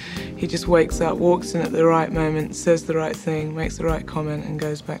sleeps and he just wakes up, walks in at the right moment, says the right thing, makes the right comment and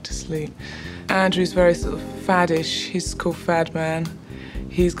goes back to sleep. Andrew's very sort of faddish. He's called Fad Man.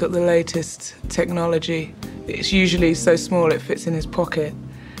 He's got the latest technology. It's usually so small it fits in his pocket.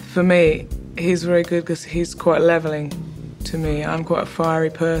 For me, he's very good because he's quite levelling to me. I'm quite a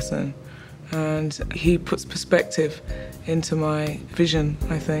fiery person and he puts perspective into my vision,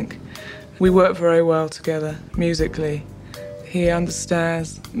 I think. We work very well together musically. He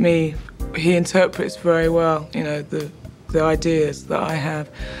understands me. He interprets very well, you know, the ideas that I have,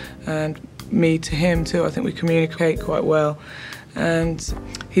 and me to him too. I think we communicate quite well, and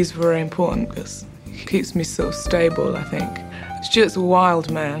he's very important because he keeps me sort of stable, I think. Stuart's a wild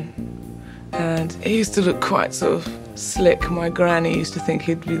man, and he used to look quite sort of slick. My granny used to think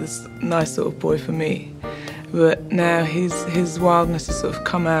he'd be this nice sort of boy for me, but now his wildness has sort of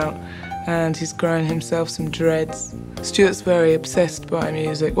come out and he's grown himself some dreads. Stuart's very obsessed by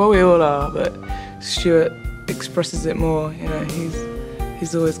music. Well, we all are, but Stuart expresses it more. You know,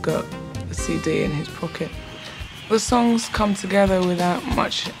 he's always got a CD in his pocket. The songs come together without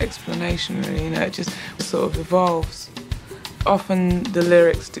much explanation, really. You know, it just sort of evolves. Often the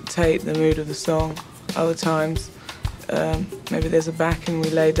lyrics dictate the mood of the song. Other times, maybe there's a backing, we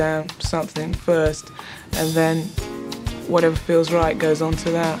lay down something first, and then whatever feels right goes on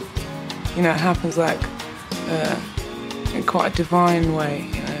to that. You know, it happens like in quite a divine way,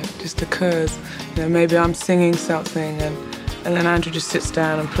 you know, it just occurs. You know, maybe I'm singing something and then Andrew just sits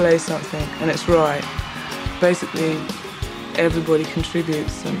down and plays something and it's right. Basically, everybody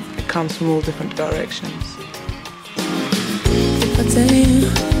contributes and it comes from all different directions. If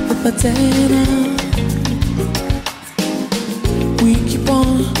I tell you now, we keep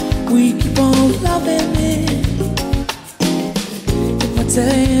on loving me. If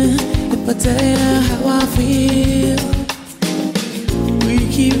I tell you how I feel, we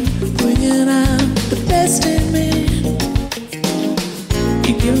keep bringing out the best in me.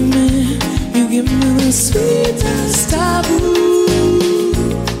 You give me the sweetest taboo.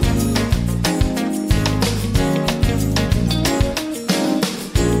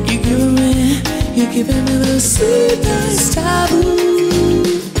 You're giving me the sweetest taboo.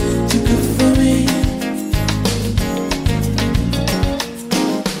 Too good for me.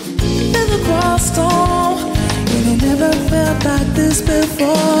 Never crossed on, and I never felt like this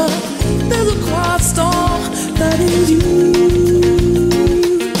before. Never crossed on, that is you.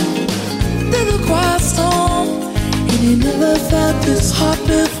 Never crossed on, and you never felt this hot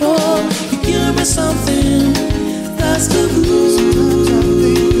before. You give me something that's taboo.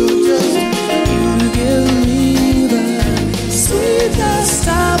 Give me the sweetest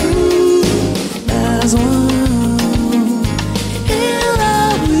taboo. There's one in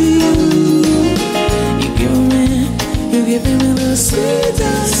love with you. You're giving me the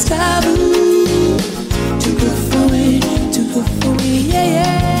sweetest taboo. Too good for me, yeah,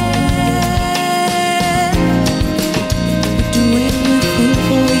 yeah. I'd do anything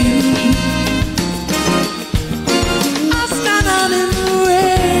for you. I'll stand out in the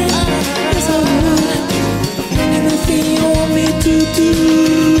rain. Yes, I would. Anything you want me to do.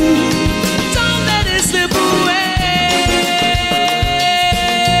 Don't let it slip away.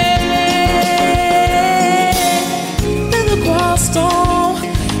 Never crossed on,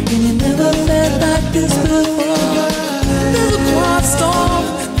 and you never felt like this before. Never crossed on,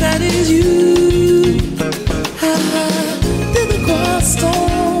 that is you. Never crossed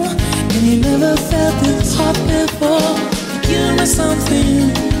on, and you never felt this hot before. Give me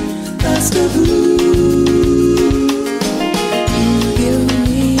something that's taboo. You give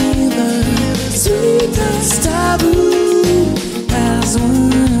me the sweetest taboo. As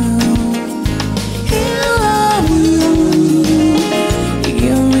one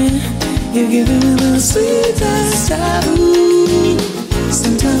giving me the sweetest taboo.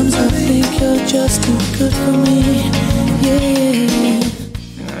 Sometimes I think you're just too good for me. Yeah.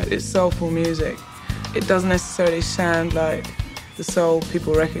 You know, it's soulful music. It doesn't necessarily sound like the soul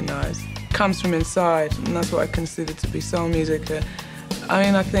people recognise. It comes from inside, and that's what I consider to be soul music. I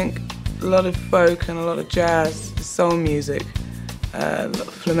mean, I think a lot of folk and a lot of jazz is soul music.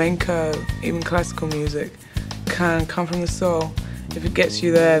 Flamenco, even classical music, can come from the soul. If it gets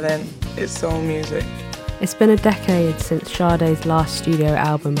you there, then it's soul music. It's been a decade since Sade's last studio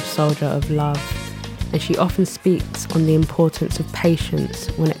album, Soldier of Love, and she often speaks on the importance of patience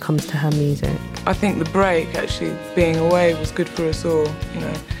when it comes to her music. I think the break, actually, being away was good for us all, you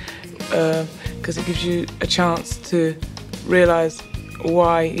know, because it gives you a chance to realise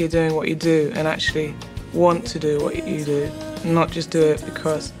why you're doing what you do and actually want to do what you do, not just do it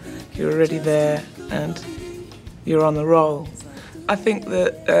because you're already there and you're on the roll. I think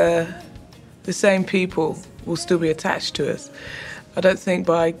that the same people will still be attached to us. I don't think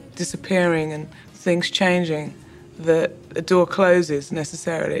by disappearing and things changing that a door closes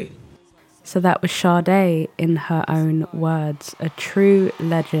necessarily. So that was Sade in her own words, a true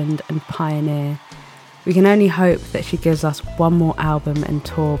legend and pioneer. We can only hope that she gives us one more album and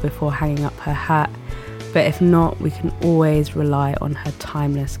tour before hanging up her hat, but if not, we can always rely on her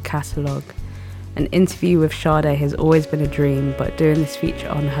timeless catalogue. An interview with Sade has always been a dream, but doing this feature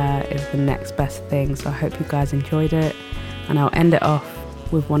on her is the next best thing, so I hope you guys enjoyed it, and I'll end it off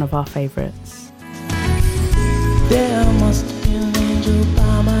with one of our favourites. There must be an angel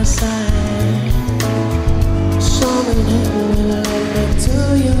by my side, someone who will love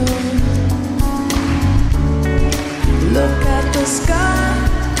to you. Look at the sky,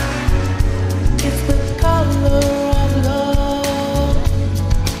 it's the color of love.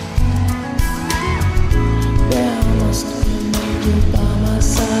 There must be an angel by my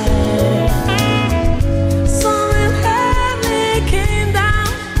side. Something heavenly came down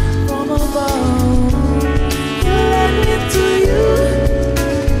from above. He led me to you.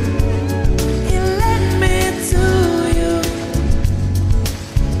 He led me to you.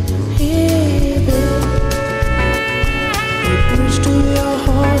 He bridge to your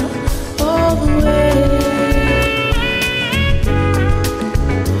heart all the way.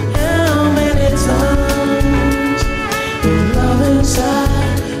 How many times your love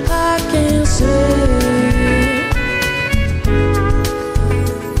inside I can't say.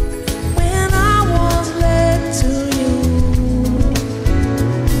 When I was led to you,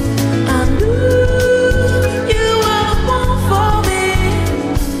 I knew you were born for me.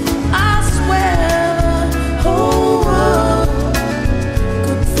 I swear the whole world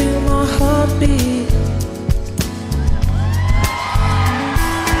could feel my heartbeat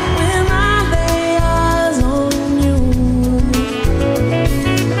when I lay eyes on you.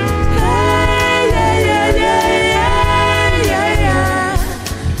 Hey, yeah, yeah, yeah, yeah, yeah.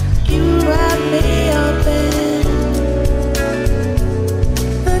 You wrap me up in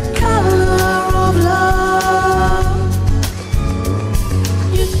the color of love.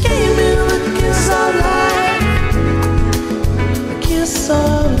 You gave me the kiss of life, a kiss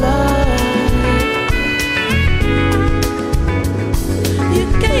of love. You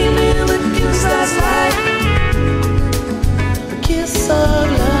gave me the kiss that's like a kiss of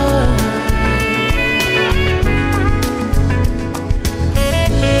love.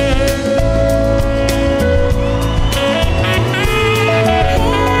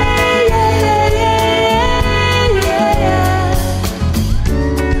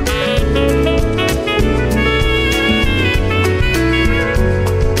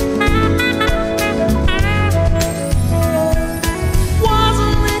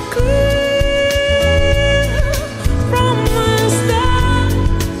 Wasn't it clear from the start?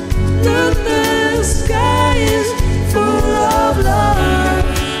 Look, the sky is full of love.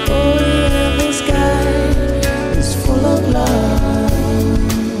 Oh yeah, the sky is full of love.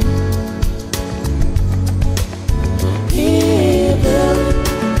 He built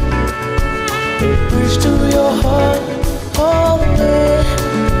a bridge to your heart all the way.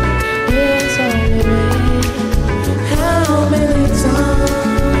 Yes, all the way. How many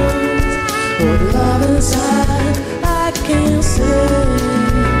times for the love inside I can't say.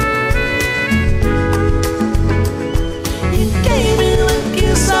 You gave me the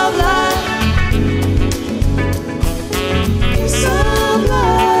kiss of life, kiss of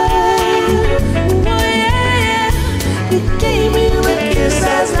life. Oh yeah, yeah. You gave me the kiss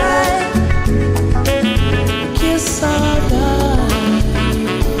that's like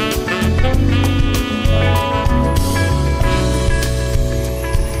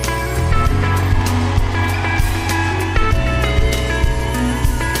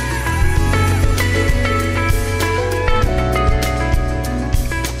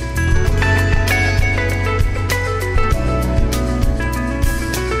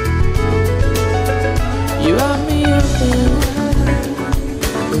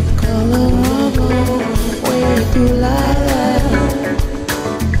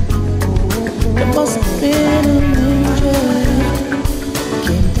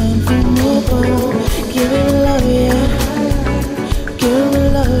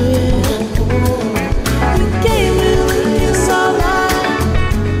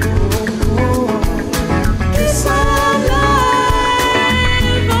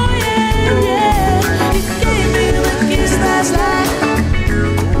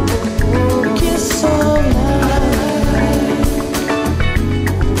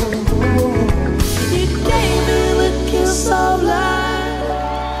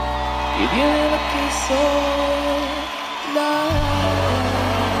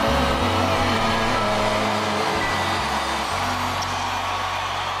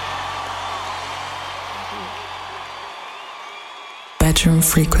Bedroom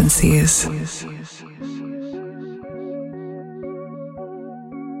Frequencies.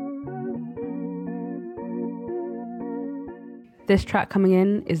 This track coming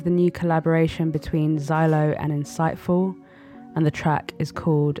in is the new collaboration between Xylo and Insightful, and the track is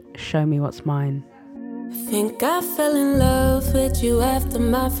called Show Me What's Mine. I think I fell in love with you after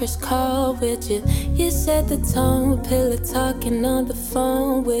my first call with you. You set the tone with pillow talking on the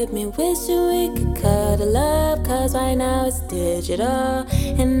phone with me. Wishing we could cuddle up, cause right now it's digital.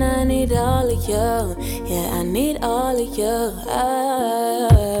 And I need all of you, yeah, I need all of you.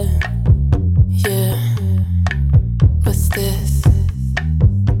 Yeah, what's this?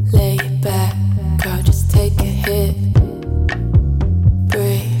 Lay it back, girl, just take a hit.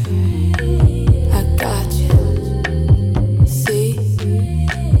 Breathe.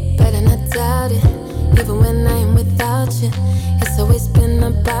 Even when I am without you, it's always been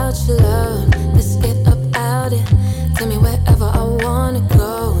about your love. Let's get up out it. Tell me wherever I wanna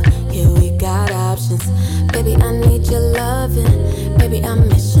go. Yeah, we got options. Baby, I need your loving. Baby, I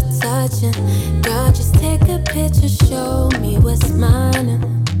miss your touching. Girl, just take a picture, show me what's mine.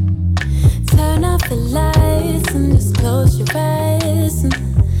 Turn off the lights and just close your eyes. And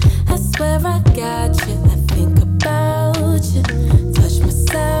I swear I got you. I think about you. Touch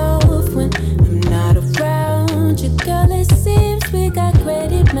myself when I'm not around you. Girl, it seems we got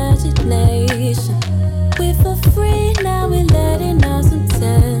great imagination. We feel free, now we're letting out some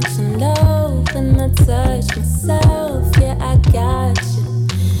tension. Love when I touch myself, yeah, I got you.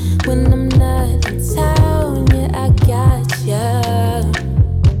 When I'm not in town, yeah, I got you.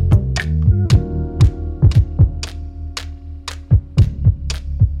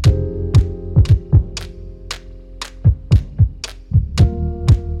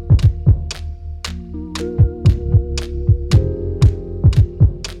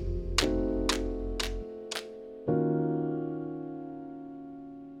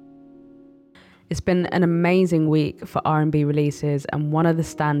 It's been an amazing week for R&B releases, and one of the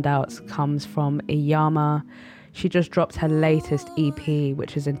standouts comes from Iyama. She just dropped her latest EP,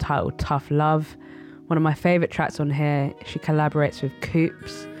 which is entitled Tough Love. One of my favourite tracks on here, she collaborates with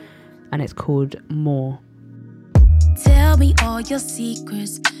Coops, and it's called More. Tell me all your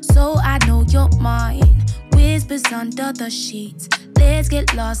secrets, so I know you're mine. Whispers under the sheets, let's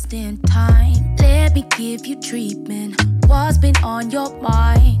get lost in time. Let me give you treatment, what's been on your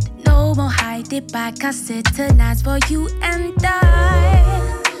mind. No more hide it back, I sit tonight's for you and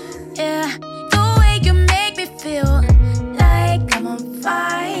I. Yeah, the way you make me feel like I'm on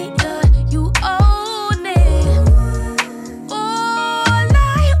fire. You own it. All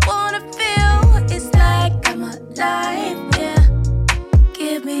I wanna feel is like I'm alive. Yeah,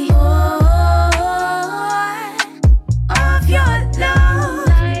 give me more of your love.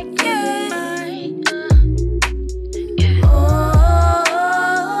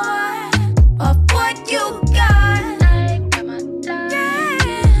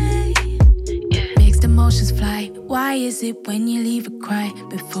 Why is it when you leave a cry?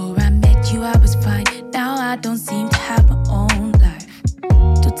 Before I met you I was fine. Now I don't seem to have my own life.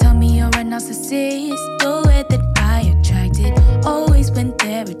 Don't tell me you're a narcissist. The way that I attracted, always when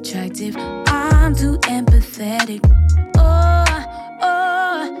they're attractive, I'm too empathetic.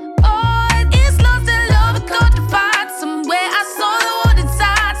 It's lost in love, I got to find somewhere. I saw the warning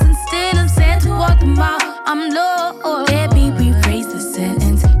signs and still I'm sent to walk them out. I'm low. Let me rephrase the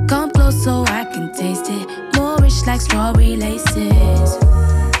sentence. Come close so I can taste it. Like strawberry laces.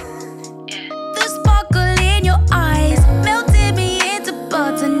 The sparkle in your eyes melted me into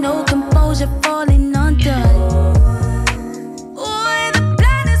butter. No composure falling under. Oh, the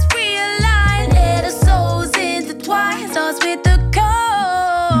planets realign. Let our souls intertwine. Starts with the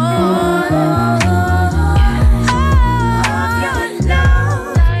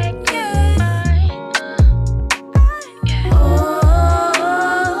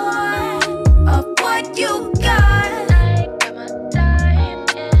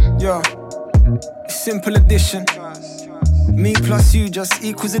simple addition. Me plus you just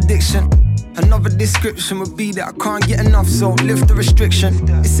equals addiction. Another description would be that I can't get enough, so lift the restriction.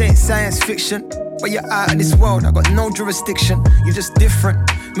 This ain't science fiction, but you're out of this world, I got no jurisdiction. You're just different,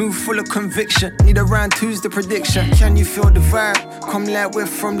 move full of conviction. Need a round two's the prediction. Can you feel the vibe? Come like we're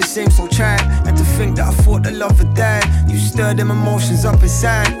from the same soul tribe. And to think that I thought the love had died. You stir them emotions up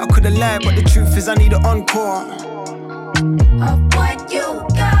inside. I could've lied, but the truth is I need an encore of what you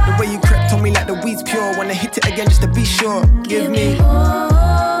got. The way you crept on me like the weed's pure. Wanna hit it again just to be sure. Give me more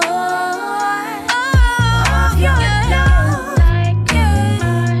of your love.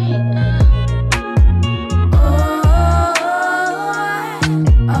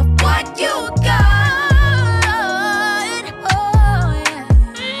 Of what you got.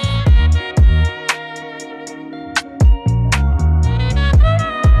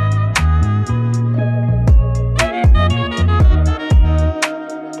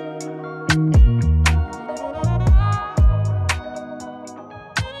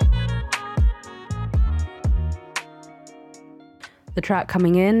 The track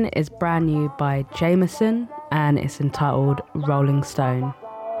coming in is brand new by Jameson and it's entitled Rolling Stone.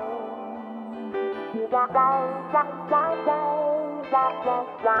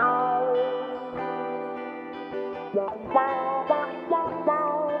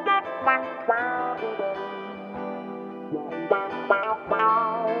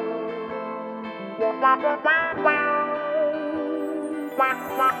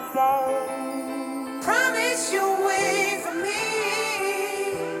 Promise you'll wait for me.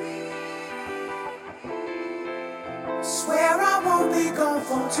 Swear I won't be gone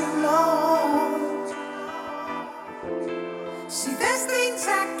for too long. See, there's things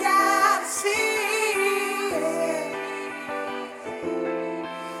I gotta see,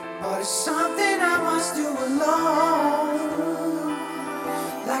 but it's something I must do alone.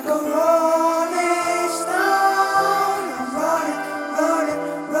 Like a rolling stone, I'm rolling, rolling,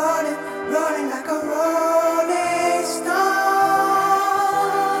 rolling, rolling like a rolling stone,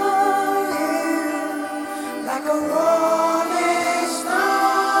 yeah. Like a rolling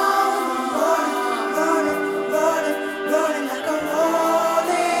stone, I'm rolling, rolling, rolling, rolling like a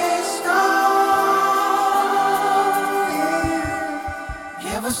rolling stone,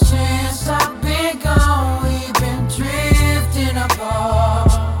 yeah. Ever since I've been gone, we've been drifting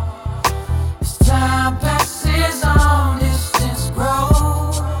apart. As time passes on, distance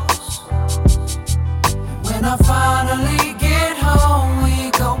grows. When I finally get home, we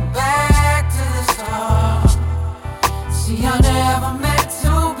go back to the start. See, I never meant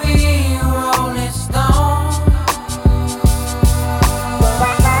to be a rolling stone.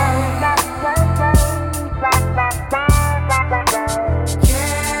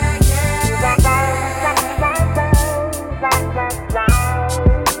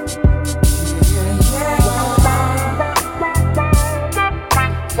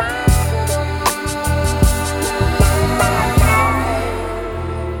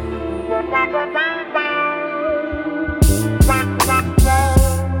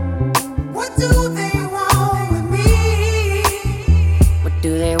 What do they want with me? What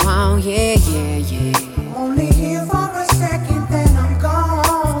do they want? Yeah, yeah, yeah. Only here for a second, then I'm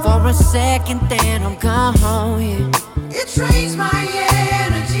gone. For a second, then I'm gone. Yeah. It drains my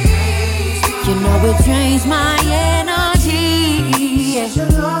energy. You know it drains my energy. Yeah.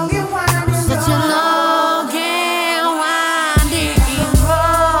 Such a long and winding Such a long and winding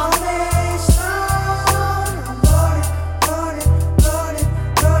rolling stone. I'm rolling, rolling, rolling,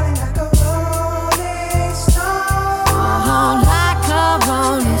 rolling like a rolling stone. Oh, like a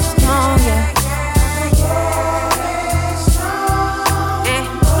rolling stone, yeah. Rolling stone. Eh,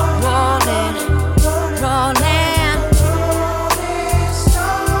 rolling, rolling, Rolling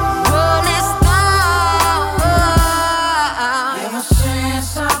stone. rolling stone. Ever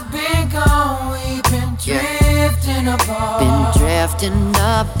since I've been gone, we've been drifting apart. Been drifting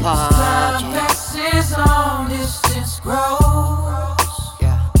apart. Time passes on, distance grows.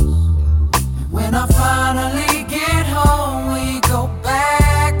 Yeah. When I finally get home, we go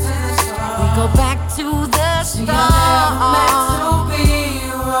back to the start. We go back to the See, I never meant start. to be a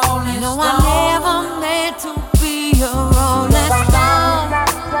rolling No, stone. I never meant to be a rolling stone.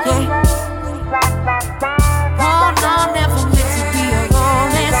 Yeah. Oh, no, never meant to be a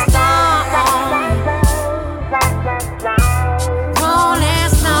rolling stone. Rolling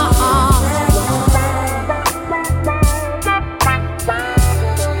stone.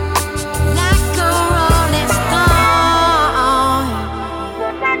 Like a rolling stone.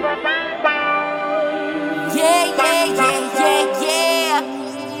 Yeah, yeah, yeah, yeah, yeah.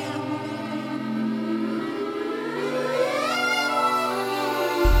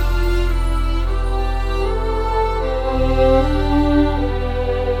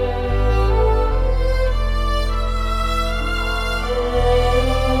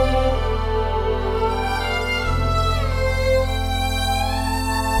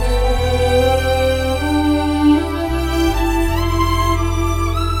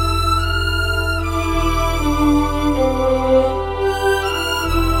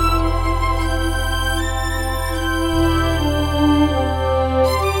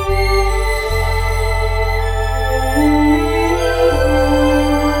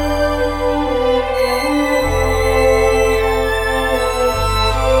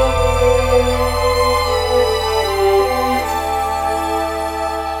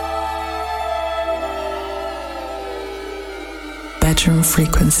 Bedroom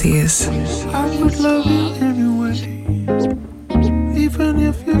frequencies. I would love you anyway, even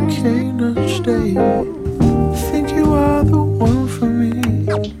if you cannot stay. Think you are the one for me.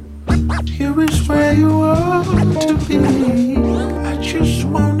 Here is where you are to be. I just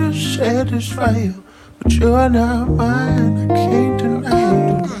wanna satisfy you, but you are not mine. I can't deny.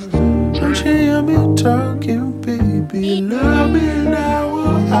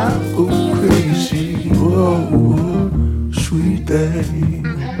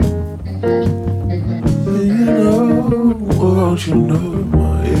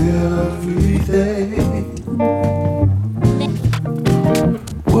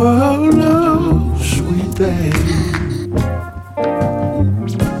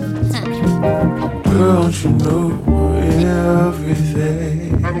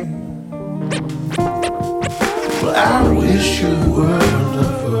 Well, I wish you were a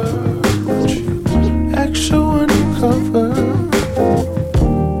lover, but you act so undercover.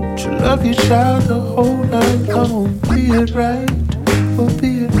 To love your child the whole night long, be it right or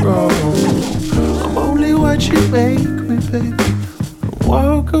be it wrong. I'm only what you make me, baby.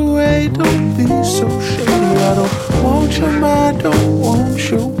 Walk away, don't be so shady. I don't want your mind, don't want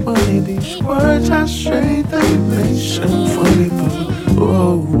your money. These words I say, they may sound funny, but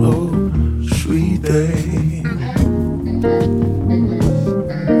oh, oh, sweet thing.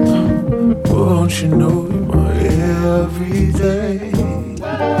 Won't you know you're my everything?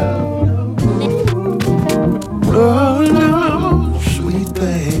 Oh no, sweet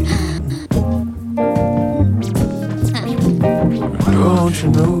thing. Don't you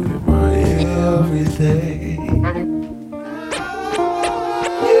know you're my everything?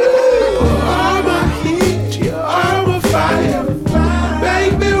 You are my heat, you are my fire.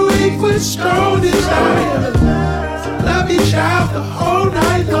 Baby, weak with strong desire. Love your child the whole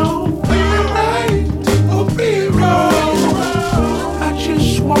night long. Be it right or be it wrong. I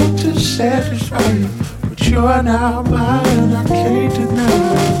just want to satisfy you, but you are now mine, I can't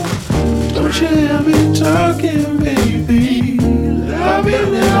deny. Don't you hear me talking, baby? Love you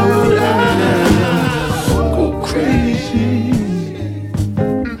now, go crazy.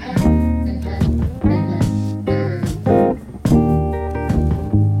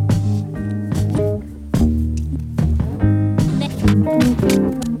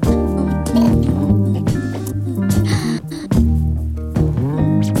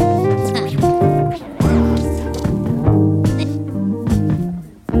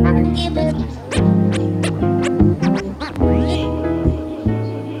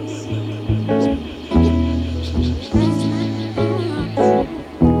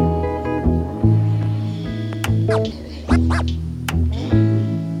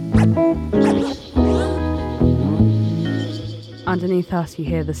 Underneath us, you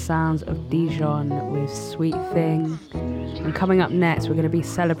hear the sounds of Dijon with Sweet Thing. And coming up next, we're going to be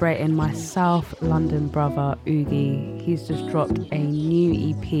celebrating my South London brother, Oogie. He's just dropped a new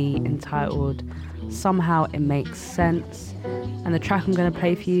EP entitled Somehow It Makes Sense. And the track I'm going to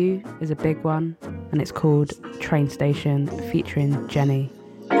play for you is a big one, and it's called Train Station, featuring Jenny.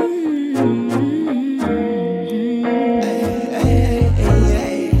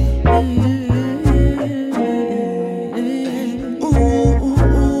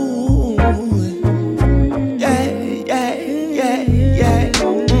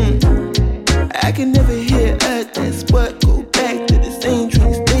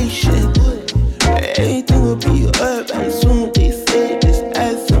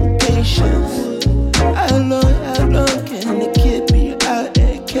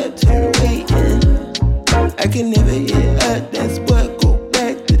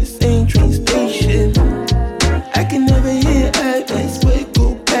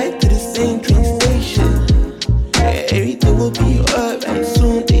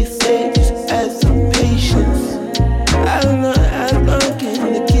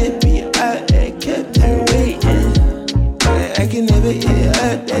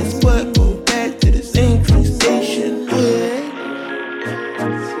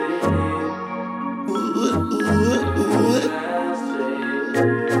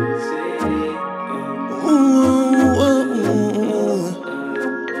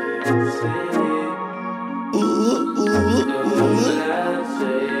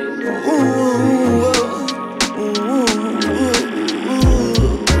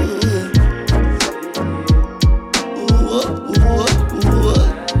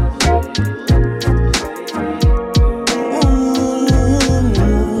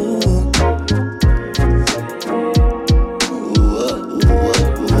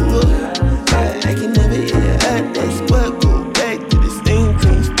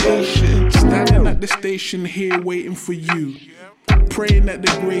 Here waiting for you, praying that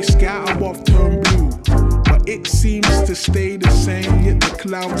the grey sky above turn blue, but it seems to stay the same. Yet the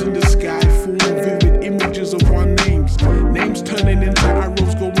clouds in the sky form vivid images of our names turning into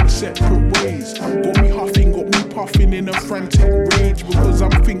arrows going separate ways. Got me huffing, got me puffing in a frantic rage, because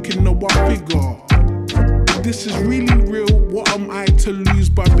I'm thinking of our figure. If this is really real, what am I to lose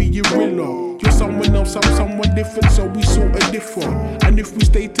by being realer? You're someone else, I'm someone different, so we sort of differ. And if we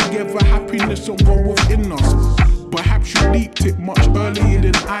stay together, happiness will go within us. Perhaps you leaked it much earlier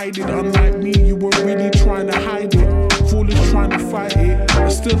than I did. Unlike me, you weren't really trying to hide it. Foolish trying to fight it, but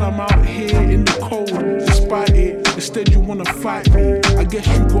still I'm out here in the cold, despite it. Instead you wanna fight me. I guess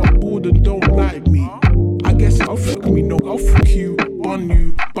you got bored and don't like me. I guess I'll fuck me, no, I'll fuck you, bun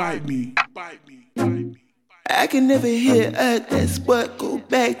you, bite me. I can never hear at that spot, go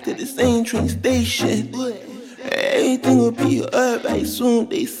back to the same train station. Everything will be alright soon,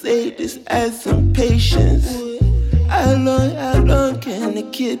 they say, just add some patience. How long can a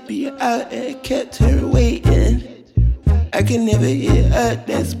kid be out there, kept her waiting? I can never hear at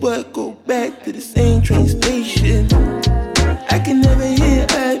that spot, go back to the same train station. I can never hear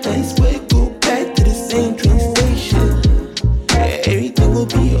at that spot, go back to the same train station. Everything will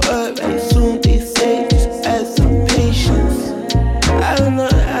be alright soon, they say, just add some patience. How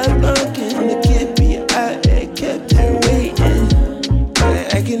long can the kid be out there, kept her waiting?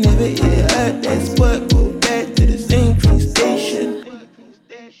 I can never hear at that spot, go back to the same train station.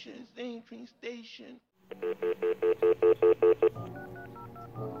 Same train station.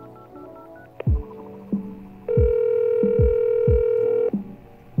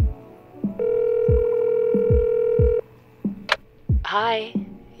 Hi,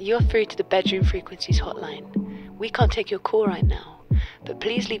 you're through to the Bedroom Frequencies hotline. We can't take your call right now, but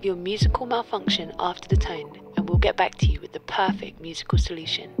please leave your musical malfunction after the tone and we'll get back to you with the perfect musical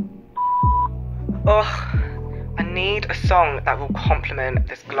solution. Ugh, I need a song that will complement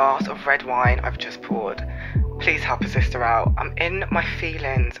this glass of red wine I've just poured. Please help a sister out. I'm in my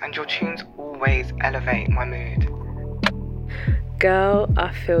feelings and your tunes always elevate my mood. Girl,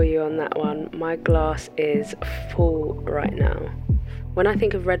 I feel you on that one. My glass is full right now. When I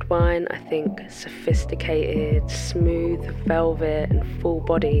think of red wine, I think sophisticated, smooth, velvet and full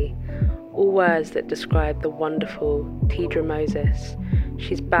body. All words that describe the wonderful Tidra Moses.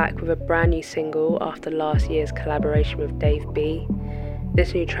 She's back with a brand new single after last year's collaboration with Dave B.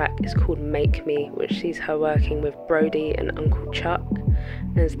 This new track is called Make Me, which sees her working with Brody and Uncle Chuck,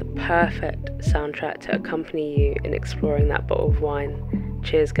 and is the perfect soundtrack to accompany you in exploring that bottle of wine.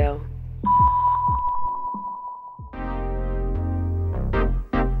 Cheers, girl.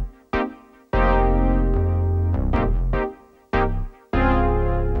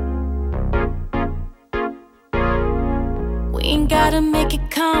 We ain't gotta make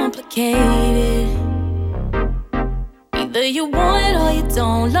it complicated. Either you want it or you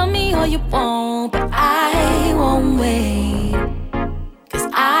don't. Love me or you won't. But I won't wait, 'cause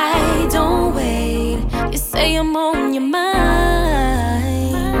I don't wait. You say I'm on your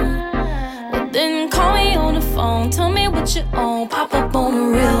mind, well then call me on the phone. Tell me what you own. Pop up on a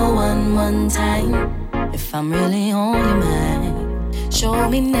real one time. If I'm really on your mind, show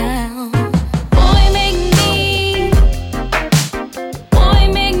me now.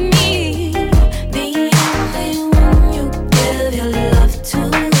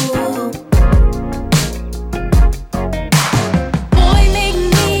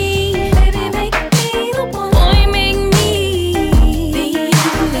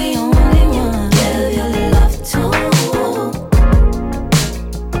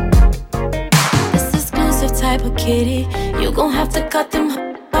 Kitty, you gon' have to cut them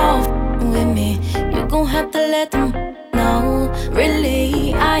off with me. You gon' have to let them know.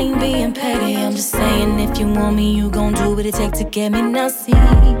 Really, I ain't being petty. I'm just saying, if you want me, you gon' do what it take to get me. Now see,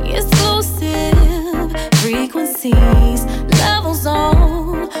 exclusive frequencies, levels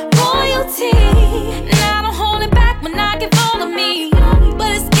on royalty. Now don't hold it back when I give all of me,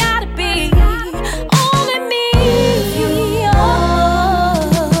 but it's gotta be only me.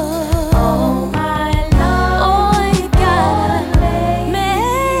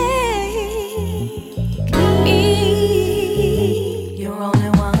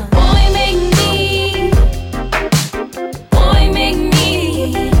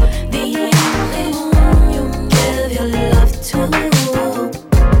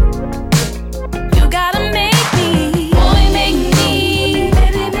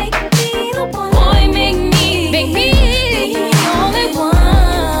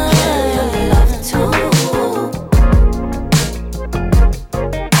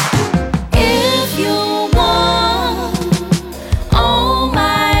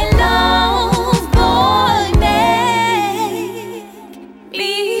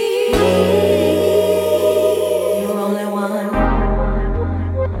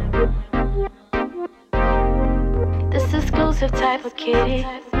 Type of kitty,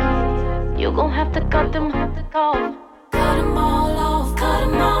 you gon' have to cut them off. Cut them all off, cut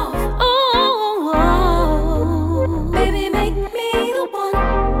them off. Oh, baby, make me the one.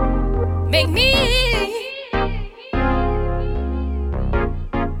 Make me.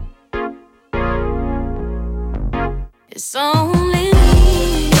 It's only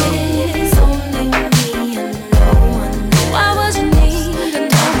me. It's only me and no one. Why would you need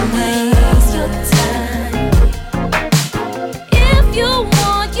to waste your time? You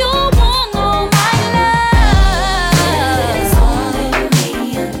want all my love.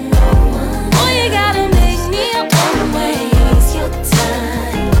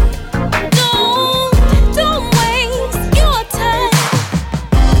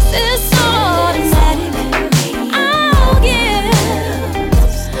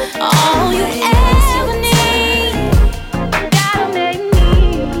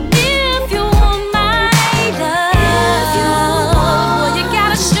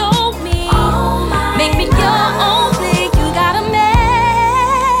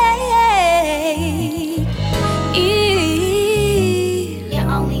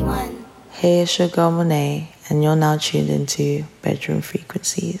 Hey, it's your girl Monet, and you're now tuned into Bedroom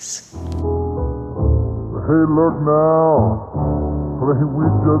Frequencies. Hey, look now, ain't we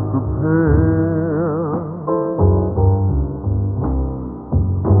just a pair?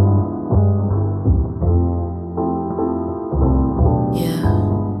 Yeah.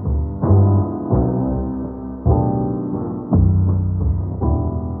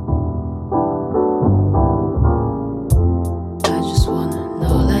 I just wanna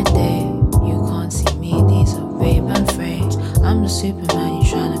know like they, you can't see me, these are Ray-Ban frames. I'm the Superman, you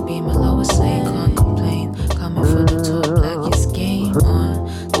tryna be my lowest lane, can't complain. Coming for the top like it's game on.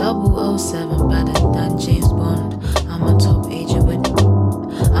 007 better than James Bond. I'm a top agent with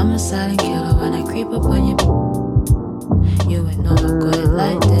I'm a silent killer when I creep up on you. You ain't know I got it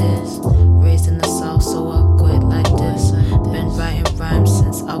like this. Raised in the south, so I got it like this. Been writing rhymes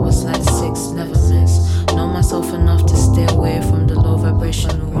since I was like 6, never miss. Know myself enough to stay away from the low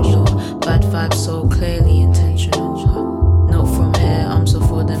vibrational. Bad vibes so clearly intentional. No from here, I'm so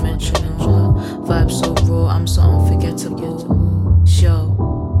 4-dimensional. Vibes so raw, I'm so unforgettable. Show,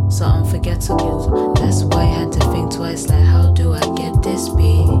 so unforgettable. That's why I had to think twice, like how do I get this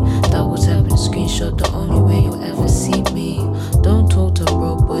beat? Double tapping the screenshot, the only way you'll ever see me. Don't talk to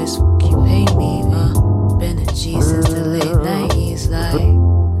broke boys, you pay me. Been a G since the late 90s, like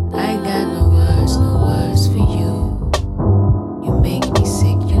I got no words for you. You make me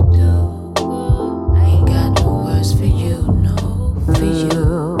sick, you do. I ain't got no words for you, no, for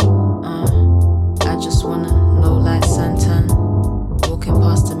you. I just wanna know like Santan, walking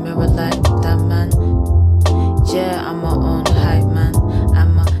past the mirror like that man. Yeah, I'm my own hype man,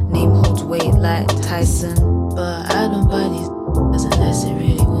 and my name holds weight like Tyson. But I don't buy these unless they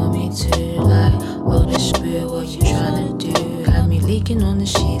really want me to. Like, oh, this boo, what you tryna do? Have me leaking on the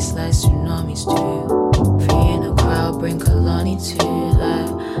sheets like tsunamis do. Free in a crowd, bring Kalani too. Like,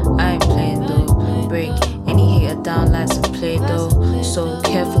 I ain't playing though. Break any hater down like some Play-Doh. So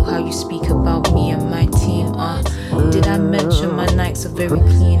careful how you speak about me and my team. Did I mention my nights are very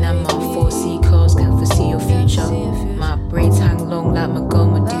clean and my 4C codes can foresee your future? My braids hang long like my girl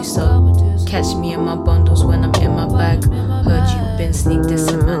Medusa. Catch me in my bundles when I'm in my bag. Heard you been sneak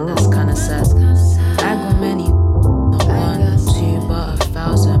dissing, man, that's kinda sad. I got many, not 1, 2, but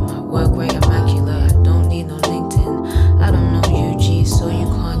 1,000. My work rate immaculate, I don't need no LinkedIn. I don't know UG, so you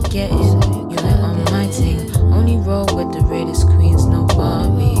can't get it. You ain't on my team. Only roll with the greatest queens, no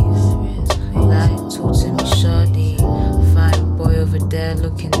Barbies. Like, talk to me shorty. Fine boy over there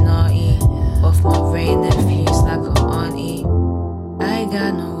looking naughty. Off my rain nephews like an auntie. I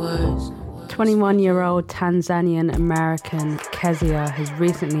got no words. 21-year-old Tanzanian American Kezia has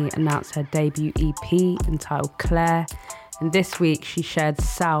recently announced her debut EP entitled Claire, and this week she shared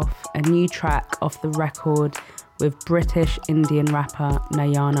South, a new track off the record with British Indian rapper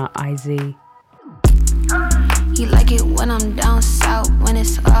Nayana IZ. You like it when I'm down south, when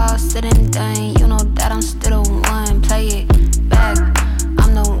it's all said and done. You know that I'm still the one, play it back.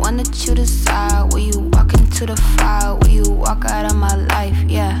 I'm the one that you decide. Will you walk into the fire? Will you walk out of my life?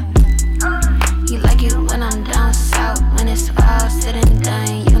 Yeah. You like it when I'm down south, when it's all said and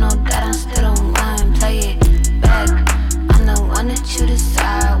done. You know that I'm still the one, play it back. I'm the one that you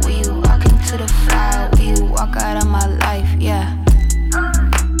decide. Will you walk into the fire? Will you walk out of my life? Yeah.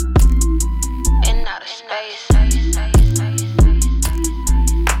 In outer space.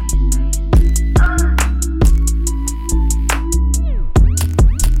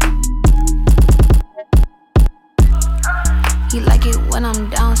 You like it when I'm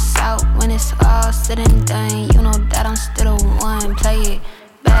down south, when it's all said and done. You know that I'm still the one, play it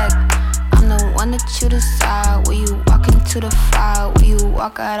back. I'm the one that you decide. Will you walk into the fire? Will you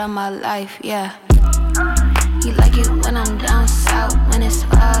walk out of my life? Yeah. You like it when I'm down south, when it's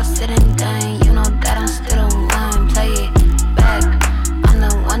all said and done. You know that I'm still the one, play it back. I'm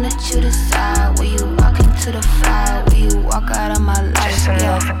the one that you decide. Will you walk into the fire? Will you walk out of my life? Just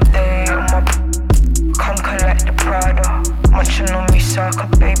another day on my come collect the Prada. Munching on me circle,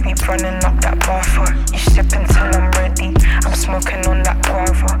 baby, running up that buffer. You sipping till I'm ready, I'm smoking on that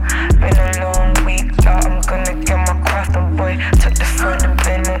guava. Been a long week, now I'm gonna get my craft on, boy. Took the phone and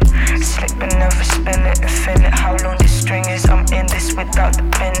bin it, slip and never spin it, infinite. How long this string is, I'm in this without the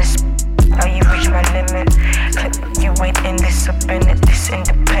business. Now you reach my limit, clip, you ain't in this, I've been it. This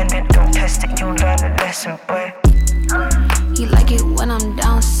independent, don't test it, you learn a lesson, boy. You like it when I'm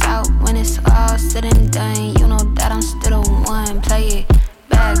down south, when it's all said and done. You know that I'm still the one, play it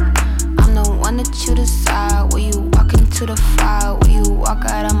back. I'm the one that you decide. Will you walk into the fire? Will you walk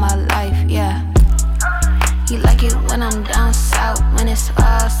out of my life? Yeah. You like it when I'm down south, when it's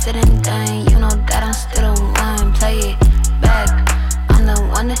all said and done. You know that I'm still the one, play it back. I'm the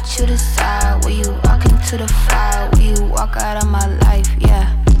one that let you decide. Will you walk into the fire? Will you walk out of my life?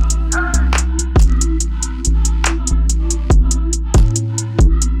 Yeah.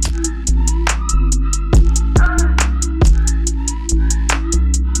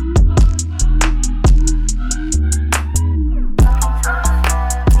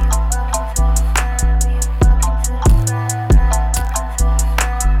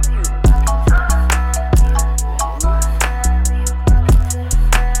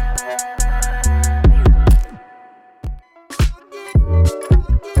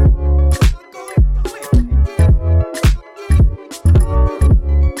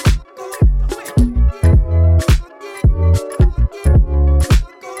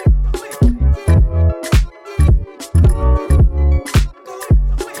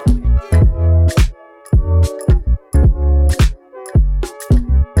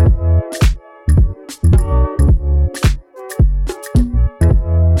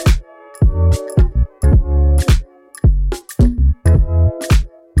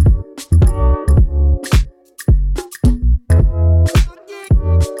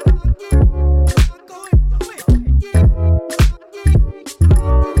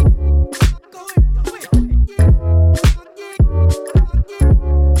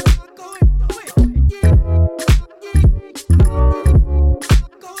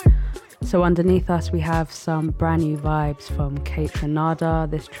 So underneath us we have some brand new vibes from Kate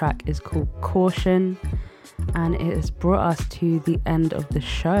Renada. This track is called Caution, and it has brought us to the end of the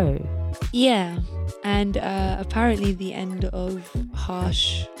show. Yeah, and apparently the end of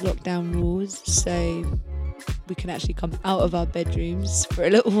harsh lockdown rules, so we can actually come out of our bedrooms for a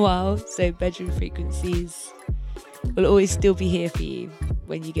little while. So Bedroom Frequencies will always still be here for you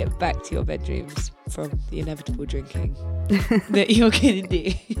when you get back to your bedrooms from the inevitable drinking that you're gonna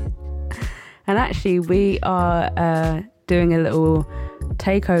do. And actually, we are doing a little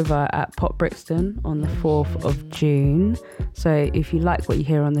takeover at Pop Brixton on the 4th of June. So if you like what you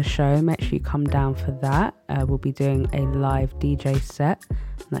hear on the show, make sure you come down for that. We'll be doing a live DJ set,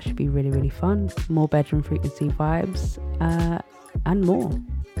 and that should be really, really fun. More Bedroom Frequency vibes and more.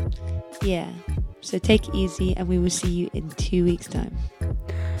 Yeah, so take it easy, and we will see you in 2 weeks' time.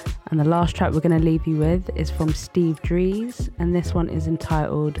 And the last track we're going to leave you with is from Steve Drees, and this one is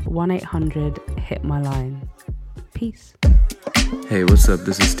entitled 1-800-HIT-MY-LINE. Peace. Hey, what's up?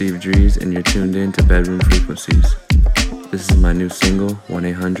 This is Steve Drees, and you're tuned in to Bedroom Frequencies. This is my new single,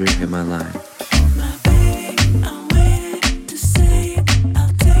 1-800-HIT-MY-LINE.